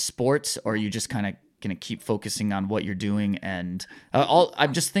different sports, or are you just kind of going to keep focusing on what you're doing? And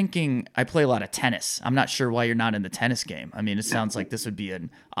I'm just thinking, I play a lot of tennis. I'm not sure why you're not in the tennis game. It sounds like this would be an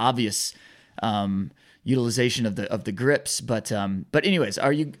obvious utilization of the grips, but anyways,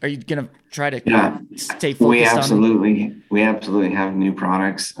 are you going to try to stay focused? We absolutely have new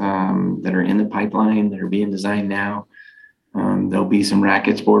products that are in the pipeline, that are being designed now. There'll be some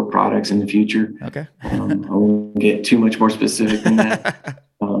racket sport products in the future. Okay. I won't get too much more specific than that.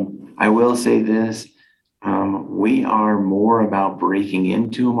 I will say this: we are more about breaking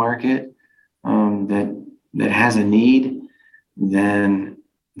into a market that has a need than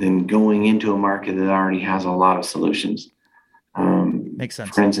going into a market that already has a lot of solutions. Makes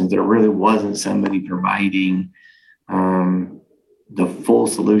sense. For instance, there really wasn't somebody providing the full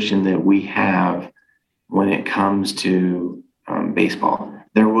solution that we have when it comes to baseball.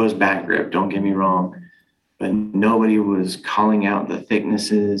 There was back grip, don't get me wrong, but nobody was calling out the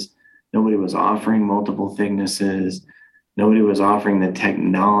thicknesses. Nobody was offering multiple thicknesses. Nobody was offering the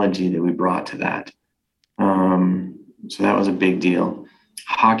technology that we brought to that. So that was a big deal.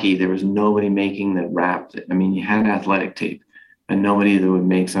 Hockey, there was nobody making the wrap. You had athletic tape, but nobody that would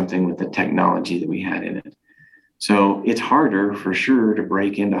make something with the technology that we had in it. So it's harder for sure to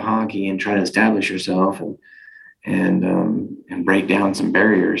break into hockey and try to establish yourself and break down some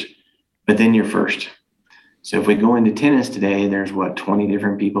barriers. But then you're first. So if we go into tennis today, there's 20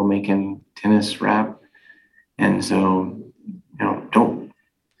 different people making tennis wrap. And so, don't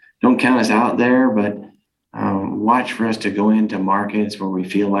count us out there, but watch for us to go into markets where we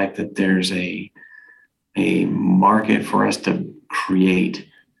feel like that there's a market for us to create.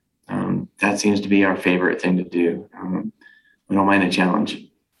 That seems to be our favorite thing to do. We don't mind a challenge.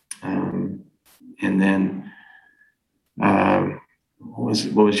 And then, what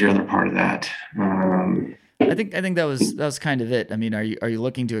was your other part of that? I think that was kind of it. I mean, are you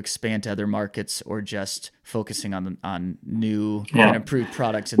looking to expand to other markets, or just focusing on new and improved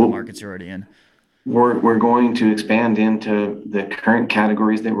products in the markets you're already in? We're going to expand into the current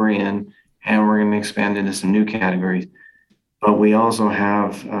categories that we're in, and we're going to expand into some new categories. But we also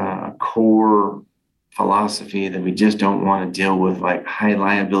have a core philosophy that we just don't want to deal with like high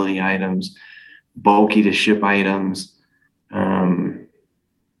liability items, bulky to ship items.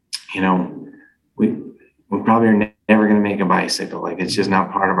 We probably are never going to make a bicycle. Like, it's just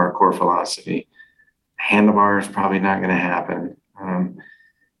not part of our core philosophy. Handlebars probably not going to happen.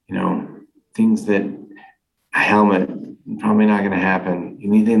 Things that a helmet probably not going to happen.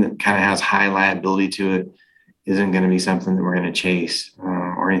 Anything that kind of has high liability to it isn't going to be something that we're going to chase,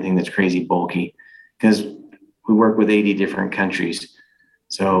 or anything that's crazy bulky, because we work with 80 different countries.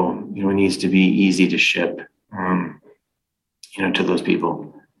 So, it needs to be easy to ship, to those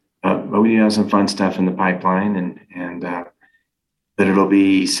people. But we do have some fun stuff in the pipeline, and that it'll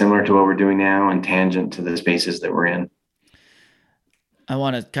be similar to what we're doing now and tangent to the spaces that we're in. I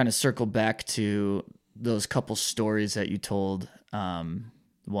want to kind of circle back to those couple stories that you told.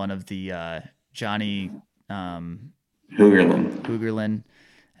 One of the Johnny Hoogerlin,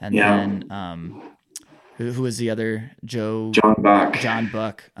 and then who was the other? John Buck.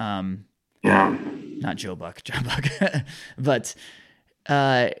 Not Joe Buck, John Buck. But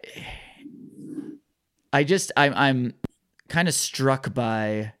I'm kind of struck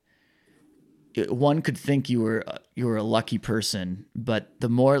by, one could think you were a lucky person, but the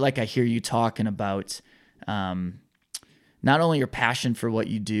more like I hear you talking about not only your passion for what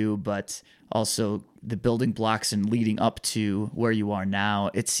you do, but also the building blocks and leading up to where you are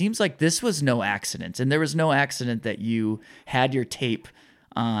now, it seems like this was no accident. And there was no accident that you had your tape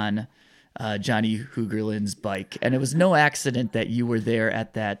on Johnny Hoogerlin's bike. And it was no accident that you were there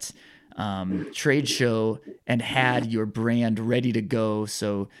at that trade show and had your brand ready to go,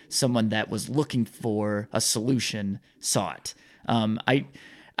 so someone that was looking for a solution saw it. I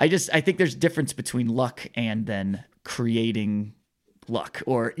think there's a difference between luck and then creating luck,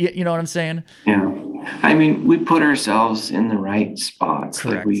 or you know what I'm saying? Yeah. I mean, we put ourselves in the right spots.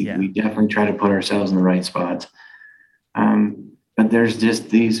 Correct, like we definitely try to put ourselves in the right spots. But there's just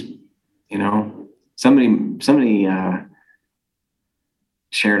these, somebody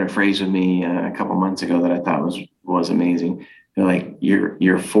shared a phrase with me a couple months ago that I thought was amazing. They're like,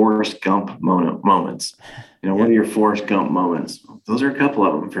 your Forrest Gump moments. What are your Forrest Gump moments? Those are a couple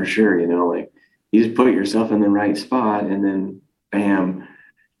of them for sure. Like, you just put yourself in the right spot, and then bam,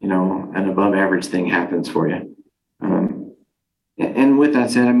 an above average thing happens for you. And with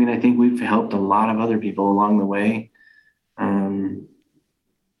that said, I mean, I think we've helped a lot of other people along the way,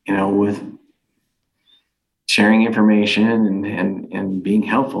 with sharing information and being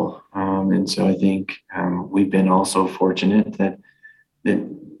helpful. And so I think we've been also fortunate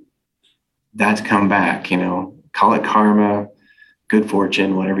that's come back, call it karma, good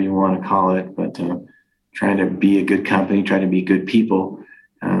fortune, whatever you want to call it, but trying to be a good company, trying to be good people,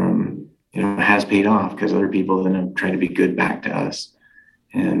 has paid off, because other people then have tried to be good back to us.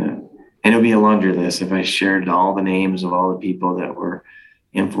 And it'll be a laundry list if I shared all the names of all the people that were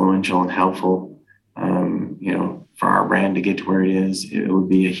influential and helpful, for our brand to get to where it is. It would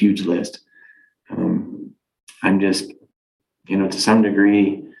be a huge list. I'm just, to some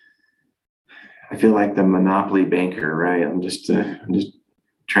degree, I feel like the monopoly banker, right? I'm just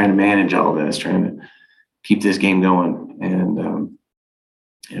trying to manage all this, trying to keep this game going, and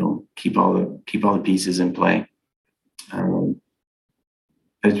keep all the pieces in play. But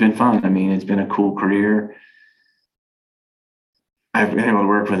it's been fun. I mean, it's been a cool career. I've been able to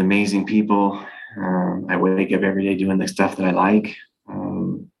work with amazing people. I wake up every day doing the stuff that I like.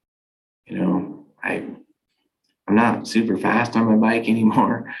 I'm not super fast on my bike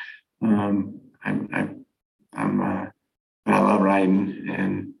anymore. But I love riding,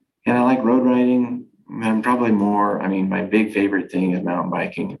 and I like road riding. I'm probably more, my big favorite thing is mountain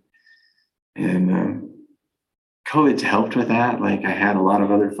biking. And COVID's helped with that. Like, I had a lot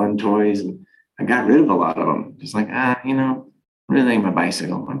of other fun toys, and I got rid of a lot of them. Just like, I really like my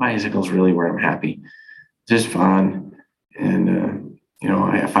bicycle. My bicycle's really where I'm happy. Just fun. And,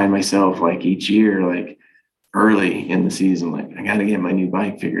 I find myself, like, each year, like, early in the season, like I got to get my new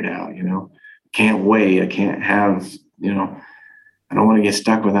bike figured out, can't wait. I can't have, I don't want to get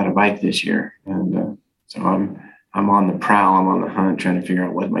stuck without a bike this year. And so I'm on the prowl. I'm on the hunt trying to figure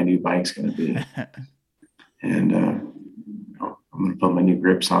out what my new bike's going to be. And I'm going to put my new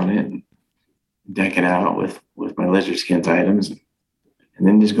grips on it and deck it out with my Lizard Skins items and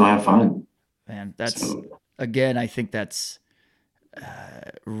then just go have fun. Man, again, I think that's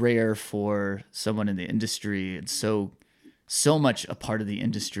rare for someone in the industry and so much a part of the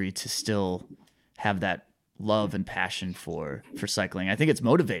industry to still have that love and passion for cycling. I think it's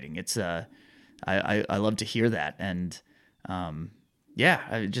motivating. It's I love to hear that. And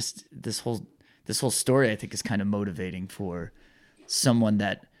this whole story I think is kind of motivating for someone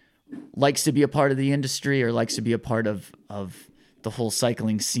that likes to be a part of the industry or likes to be a part of the whole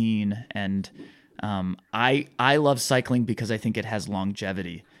cycling scene. And I love cycling because I think it has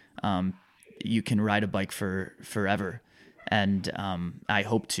longevity. You can ride a bike for forever, and I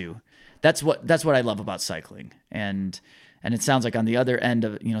hope to. That's what I love about cycling. And it sounds like on the other end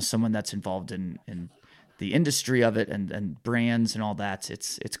of someone that's involved in the industry of it and brands and all that,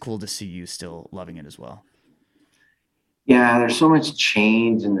 it's cool to see you still loving it as well. Yeah, there's so much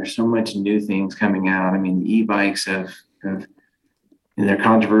change and there's so much new things coming out. I mean, the e-bikes have they're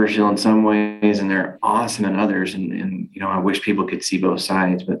controversial in some ways and they're awesome in others. And I wish people could see both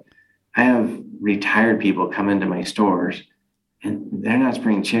sides, but I have retired people come into my stores and they're not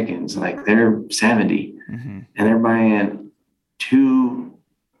spring chickens. Like they're 70 and they're buying two,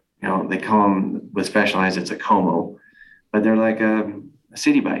 they call them with Specialized, it's a Como, but they're like a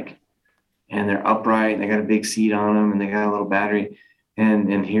city bike and they're upright and they got a big seat on them and they got a little battery.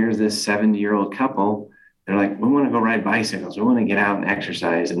 And here's this 70-year-old couple. They're like, we want to go ride bicycles. We want to get out and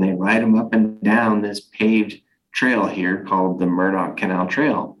exercise. And they ride them up and down this paved trail here called the Murdoch Canal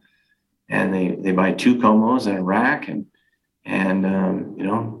Trail. And they buy two Comos and a rack and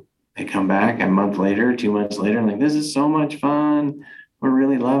they come back a month later, 2 months later, and like, this is so much fun. We're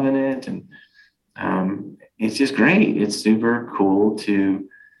really loving it. And it's just great. It's super cool to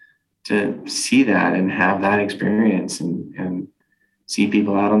see that and have that experience and see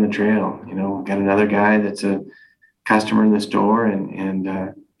people out on the trail. Got another guy that's a customer in the store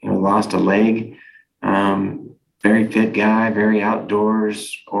and lost a leg. Very fit guy, very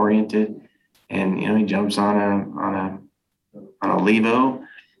outdoors oriented. And, he jumps on a Levo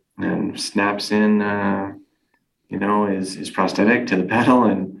and snaps in, his prosthetic to the pedal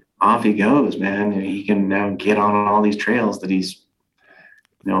and off he goes, man. He can now get on all these trails that he's,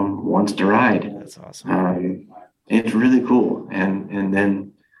 wants to ride. That's awesome. It's really cool. And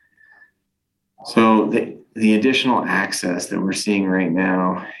then, so the additional access that we're seeing right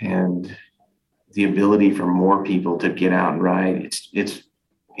now and the ability for more people to get out and ride,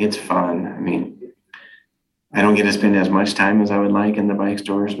 it's fun. I mean, I don't get to spend as much time as I would like in the bike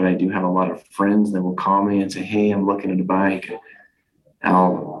stores, but I do have a lot of friends that will call me and say, hey, I'm looking at a bike.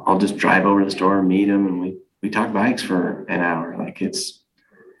 I'll just drive over to the store and meet them. And we talk bikes for an hour. Like it's,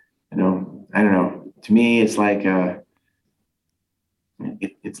 I don't know. To me, it's like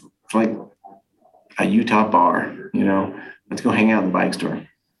it's like a Utah bar, let's go hang out in the bike store.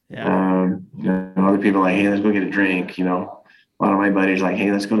 Yeah. Other people are like, hey, let's go get a drink. A lot of my buddies are like,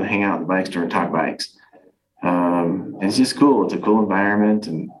 hey, let's go hang out in the bike store and talk bikes. It's just cool. It's a cool environment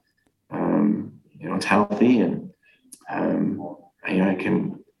and, it's healthy and,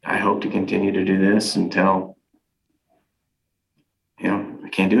 I hope to continue to do this until, I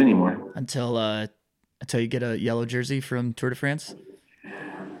can't do anymore. Until you get a yellow jersey from Tour de France?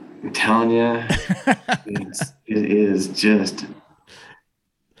 I'm telling you, it is just,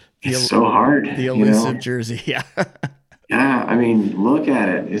 it's so hard. The elusive jersey, yeah. Yeah, I mean, look at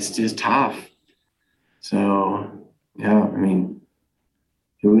it. It's just tough. So, yeah, I mean,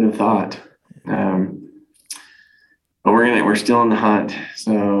 who would have thought? But we're still in the hunt.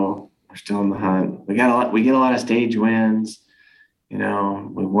 So we're still in the hunt. We get a lot of stage wins. We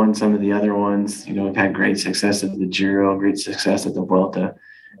won some of the other ones. We've had great success at the Giro, great success at the Vuelta,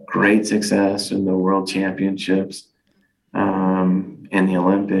 great success in the World Championships, and the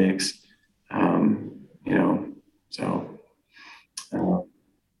Olympics.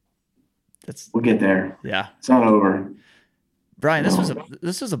 We'll get there. Yeah, it's not over. Brian,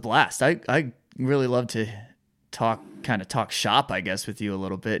 this was a blast. I really love to talk shop, I guess, with you a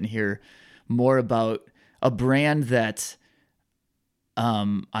little bit and hear more about a brand that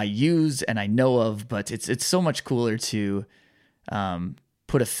I use and I know of, but it's so much cooler to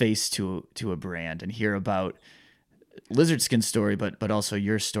put a face to a brand and hear about Lizard Skin story, but also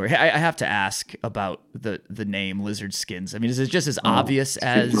your story. I have to ask about the name Lizard Skins. I mean, is it just as obvious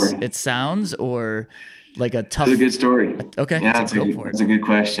as it sounds, or Like a tough. It's a good story. Okay. Yeah, So go for it. that's a good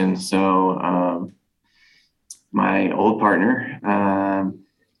question. So, my old partner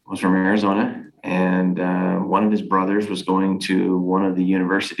was from Arizona, and one of his brothers was going to one of the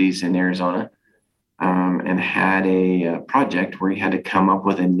universities in Arizona, and had a project where he had to come up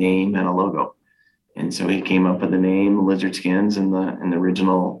with a name and a logo. And so he came up with the name Lizard Skins and the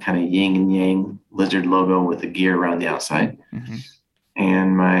original kind of yin and yang lizard logo with the gear around the outside. Mm-hmm.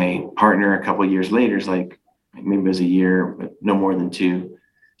 And my partner, a couple of years later, is like, maybe it was a year, but no more than two.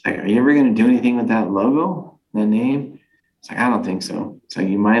 It's like, are you ever going to do anything with that logo, that name? It's like, I don't think so. It's like,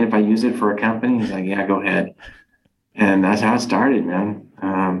 you mind if I use it for a company? He's like, yeah, go ahead. And that's how it started, man.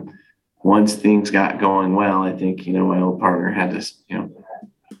 Once things got going well, I think, my old partner had to,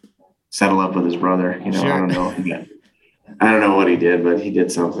 settle up with his brother. Sure. I don't know what he did, but he did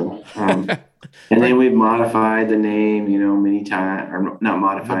something. And then we modified the name, many times, or not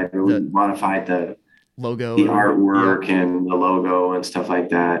modified, but we modified the logo, the artwork and the logo and stuff like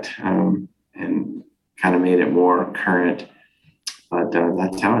that, and kind of made it more current. But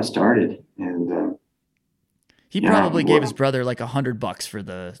that's how it started. And he probably gave his brother like $100 for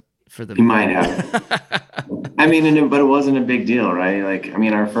the. He might have. I mean, but it wasn't a big deal, right? Like, I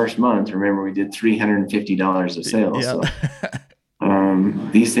mean, our first month, remember, we did $350 of sales. Yeah.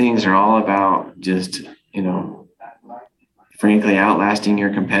 So these things are all about just, frankly, outlasting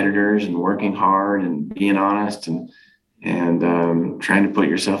your competitors and working hard and being honest and trying to put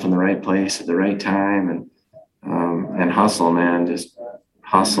yourself in the right place at the right time and hustle, man. Just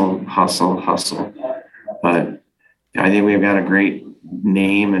hustle. But I think we've got a great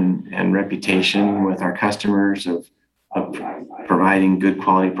name and reputation with our customers of providing good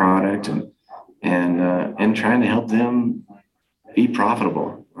quality product and trying to help them be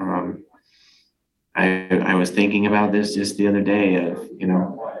profitable. I was thinking about this just the other day of,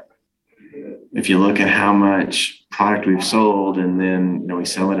 if you look at how much product we've sold and then, we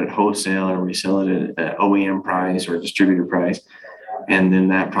sell it at wholesale or we sell it at OEM price or distributor price, and then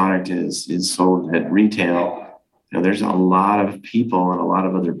that product is sold at retail, there's a lot of people and a lot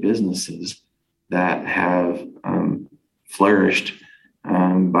of other businesses that have flourished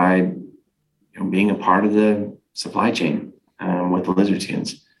by being a part of the supply chain with the Lizard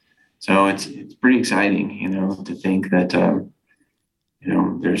Skins. So it's pretty exciting, to think that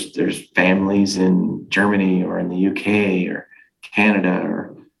there's families in Germany or in the UK or Canada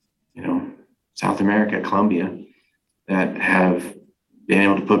or South America, Colombia, that have been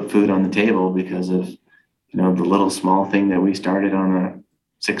able to put food on the table because of the little small thing that we started on a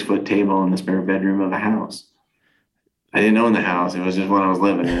 6-foot table in the spare bedroom of a house. I didn't own the house. It was just one I was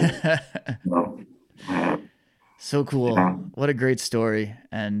living in. So cool. Yeah. What a great story.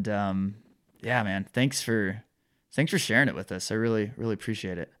 And yeah, man, thanks for sharing it with us. I really, really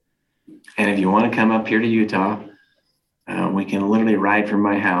appreciate it. And if you want to come up here to Utah, we can literally ride from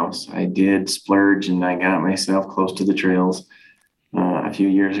my house. I did splurge and I got myself close to the trails a few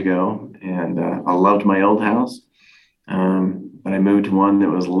years ago, and I loved my old house, but I moved to one that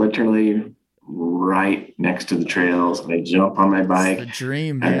was literally right next to the trails. I jump on my bike. It's the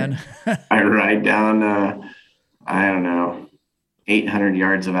dream, man. I ride down, 800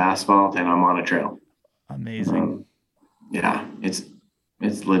 yards of asphalt, and I'm on a trail. Amazing. Yeah, it's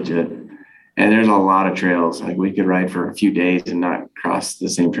legit. And there's a lot of trails. Like, we could ride for a few days and not cross the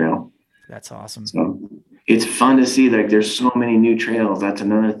same trail. That's awesome. So it's fun to see, like, there's so many new trails. That's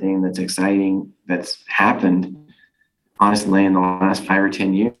another thing that's exciting that's happened, honestly, in the last 5 or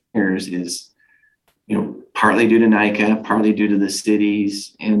 10 years is, partly due to NICA, partly due to the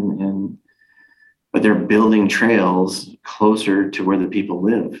cities, but they're building trails closer to where the people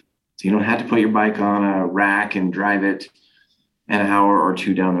live. So you don't have to put your bike on a rack and drive it an hour or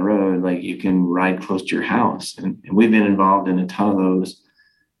two down the road. Like, you can ride close to your house. And we've been involved in a ton of those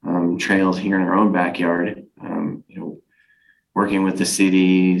trails here in our own backyard, working with the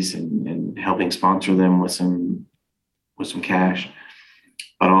cities and helping sponsor them with some cash,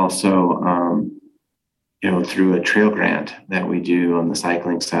 but also, through a trail grant that we do on the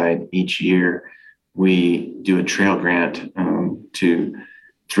cycling side each year. We do a trail grant to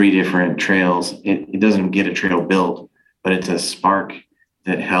 3 different trails. It doesn't get a trail built, but it's a spark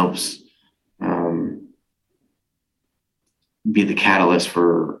that helps be the catalyst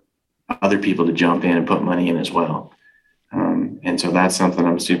for other people to jump in and put money in as well. And so that's something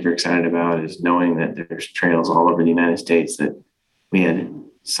I'm super excited about, is knowing that there's trails all over the United States that we had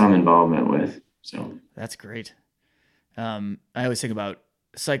some involvement with. So that's great. I always think about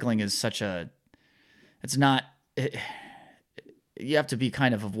cycling as you have to be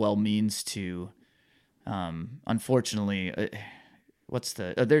kind of well means to, unfortunately,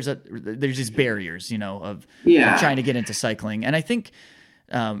 there's these barriers, of trying to get into cycling. And I think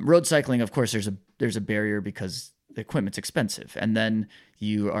road cycling, of course, there's a barrier because the equipment's expensive, and then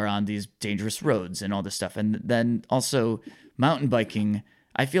you are on these dangerous roads and all this stuff. And then also mountain biking,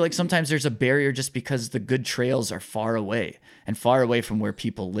 I feel like sometimes there's a barrier just because the good trails are far away from where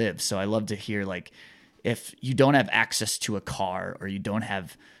people live. So I love to hear, like, if you don't have access to a car, or you don't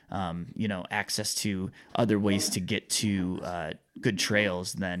have access to other ways to get to good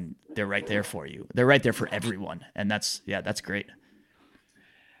trails, then they're right there for you. They're right there for everyone. And that's great.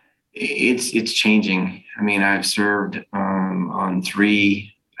 It's changing. I mean, I've served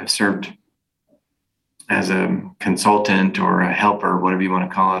as a consultant or a helper, whatever you want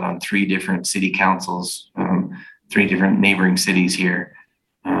to call it, on 3 different city councils, 3 different neighboring cities here,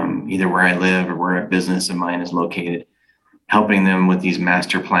 either where I live or where a business of mine is located, helping them with these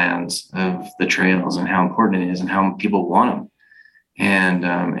master plans of the trails and how important it is and how people want them. And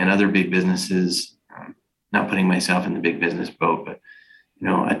other big businesses, not putting myself in the big business boat, but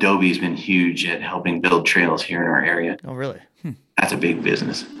Adobe's been huge at helping build trails here in our area. Oh, really? That's a big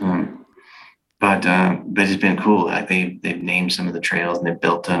business. But it's been cool. Like they've named some of the trails and they've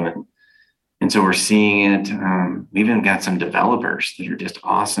built them, and so we're seeing it. We even got some developers that are just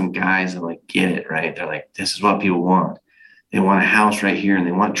awesome guys that like get it, right? They're like, this is what people want. They want a house right here and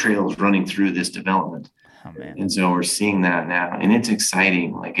they want trails running through this development. Oh, man. And so we're seeing that now, and it's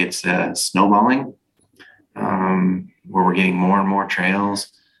exciting. Like it's snowballing, where we're getting more and more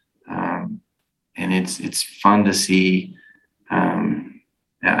trails. And it's fun to see.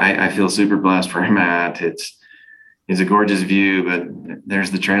 I feel super blessed where I'm at. It's a gorgeous view, but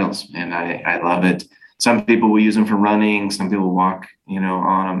there's the trails, and I love it. Some people will use them for running. Some people walk,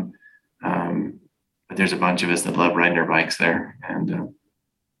 on them. But there's a bunch of us that love riding our bikes there, and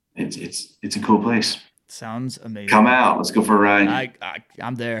it's a cool place. Sounds amazing. Come out. Let's go for a ride.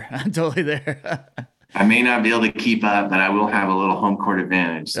 I'm there. I'm totally there. I may not be able to keep up, but I will have a little home court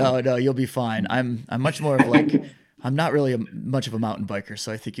advantage. So. Oh no, you'll be fine. I'm much more of like, I'm not really much of a mountain biker,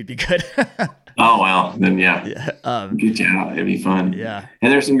 so I think you'd be good. Oh, well, then yeah. Get you out. It'd be fun. Yeah. And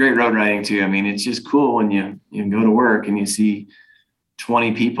there's some great road riding too. I mean, it's just cool when you go to work and you see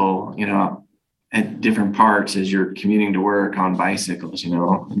 20 people, at different parts as you're commuting to work on bicycles,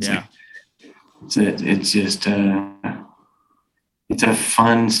 It's just it's a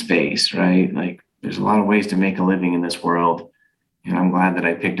fun space, right? Like there's a lot of ways to make a living in this world, and I'm glad that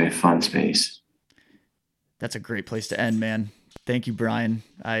I picked a fun space. That's a great place to end, man. Thank you, Brian.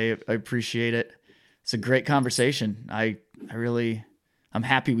 I appreciate it. It's a great conversation. I'm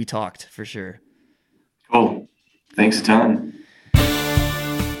happy we talked, for sure. Cool. Thanks a ton.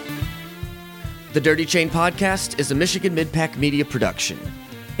 The Dirty Chain Podcast is a Michigan Midpack Media production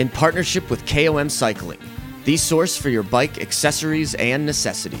in partnership with KOM Cycling, the source for your bike accessories and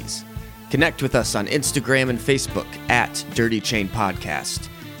necessities. Connect with us on Instagram and Facebook at Dirty Chain Podcast.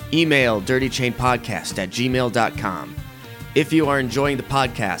 Email dirtychainpodcast@gmail.com. If you are enjoying the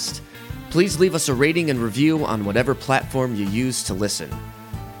podcast, please leave us a rating and review on whatever platform you use to listen.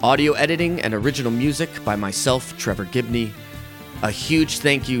 Audio editing and original music by myself, Trevor Gibney. A huge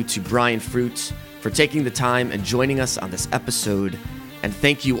thank you to Brian Fruit for taking the time and joining us on this episode. And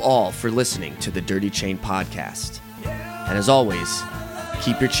thank you all for listening to the Dirty Chain Podcast. And as always,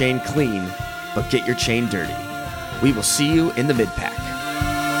 keep your chain clean, but get your chain dirty. We will see you in the Midpack.